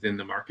happening within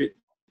the market.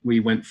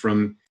 We went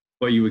from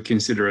what you would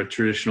consider a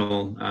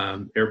traditional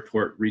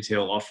airport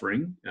retail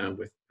offering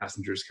with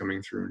passengers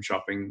coming through and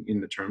shopping in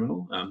the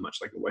terminal, much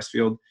like a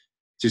Westfield,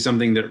 to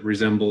something that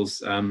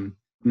resembles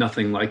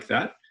nothing like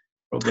that,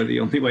 probably the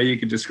only way you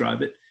could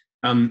describe it.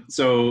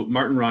 So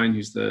Martin Ryan,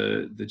 who's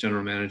the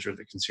general manager of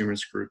the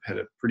consumers group, had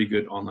a pretty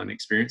good online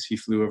experience. He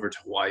flew over to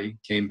Hawaii,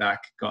 came back,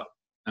 got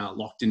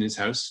locked in his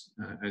house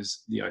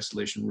as the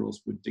isolation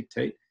rules would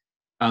dictate,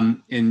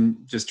 and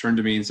just turned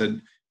to me and said,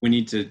 we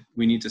need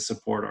to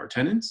support our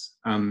tenants.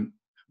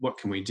 What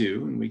can we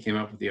do? And we came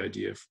up with the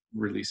idea of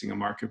releasing a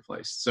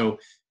marketplace. So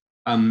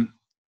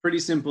pretty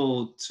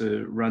simple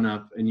to run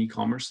up an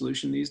e-commerce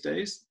solution these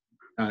days.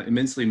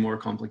 Immensely more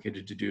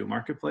complicated to do a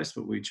marketplace,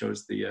 but we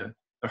chose the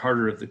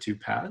harder of the two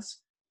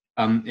paths,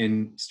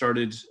 and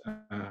started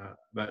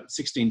about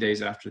 16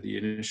 days after the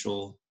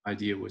initial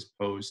idea was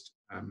posed,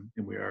 and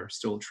we are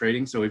still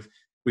trading. So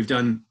we've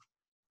done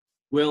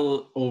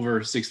well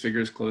over 6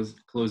 figures,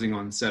 closing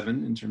on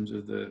 7 in terms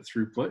of the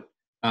throughput,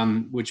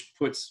 which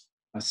puts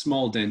a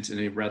small dent in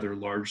a rather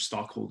large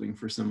stock holding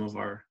for some of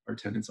our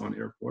tenants on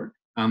airport.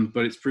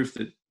 But it's proof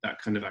that that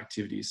kind of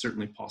activity is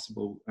certainly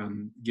possible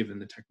given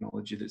the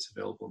technology that's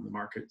available in the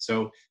market.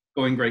 So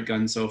going great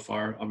guns so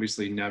far,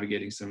 obviously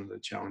navigating some of the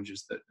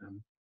challenges that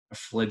a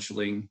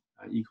fledgling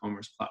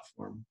e-commerce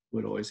platform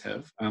would always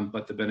have.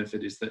 But the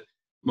benefit is that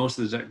most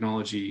of the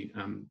technology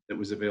that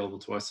was available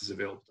to us is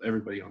available to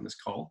everybody on this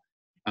call.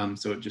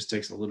 So it just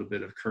takes a little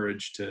bit of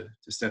courage to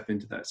step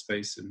into that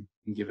space and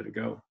give it a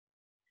go.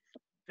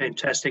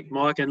 Fantastic,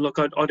 Mike. And look,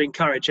 I'd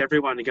encourage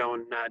everyone to go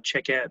and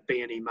check out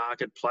BNE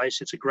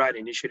Marketplace. It's a great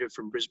initiative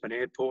from Brisbane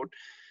Airport.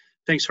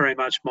 Thanks very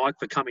much, Mike,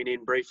 for coming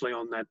in briefly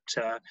on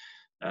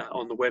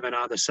on the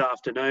webinar this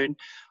afternoon.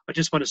 I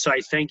just want to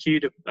say thank you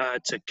to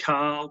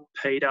Carl,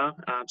 Peter,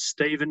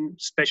 Stephen.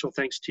 Special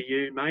thanks to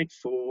you, mate,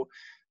 for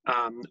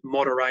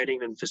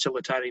moderating and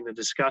facilitating the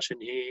discussion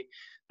here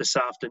this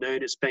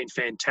afternoon. It's been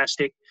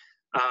fantastic.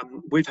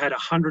 We've had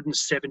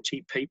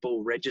 170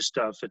 people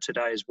register for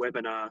today's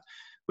webinar,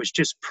 which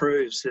just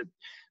proves that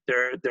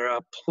there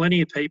are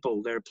plenty of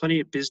people, there are plenty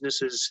of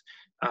businesses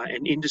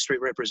and industry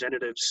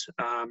representatives,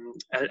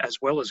 as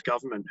well as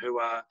government, who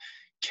are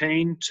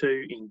keen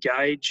to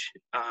engage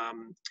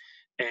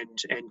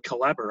and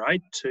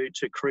collaborate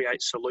to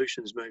create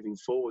solutions moving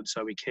forward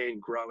so we can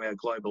grow our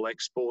global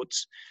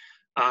exports.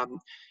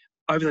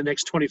 Over the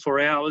next 24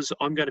 hours,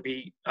 I'm going to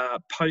be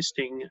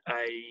posting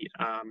a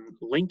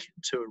link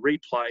to a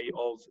replay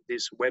of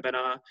this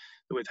webinar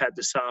that we've had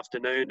this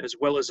afternoon, as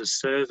well as a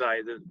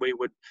survey that we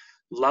would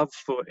love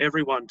for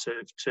everyone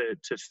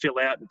to fill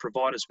out and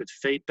provide us with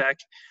feedback.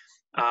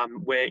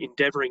 We're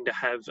endeavouring to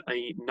have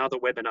another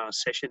webinar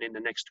session in the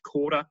next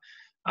quarter,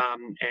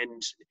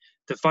 and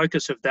the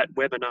focus of that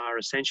webinar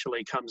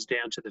essentially comes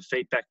down to the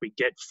feedback we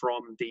get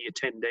from the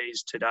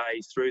attendees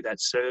today through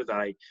that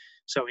survey.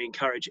 So we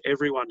encourage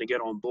everyone to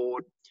get on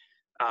board,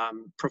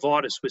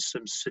 provide us with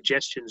some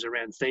suggestions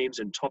around themes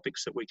and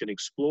topics that we can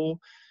explore,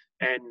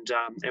 and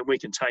we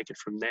can take it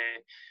from there.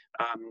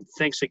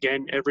 Thanks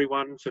again,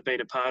 everyone, for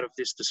being a part of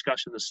this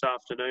discussion this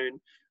afternoon.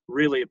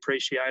 Really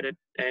appreciate it,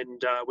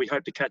 and we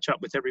hope to catch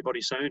up with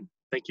everybody soon.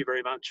 Thank you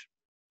very much.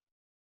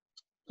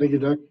 Thank you,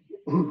 Doug.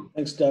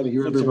 Thanks, Doug. Thank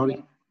you,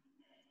 everybody.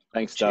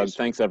 Thanks, Doug. Cheers.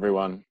 Thanks,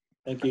 everyone.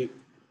 Thank you.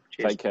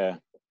 Cheers. Take care.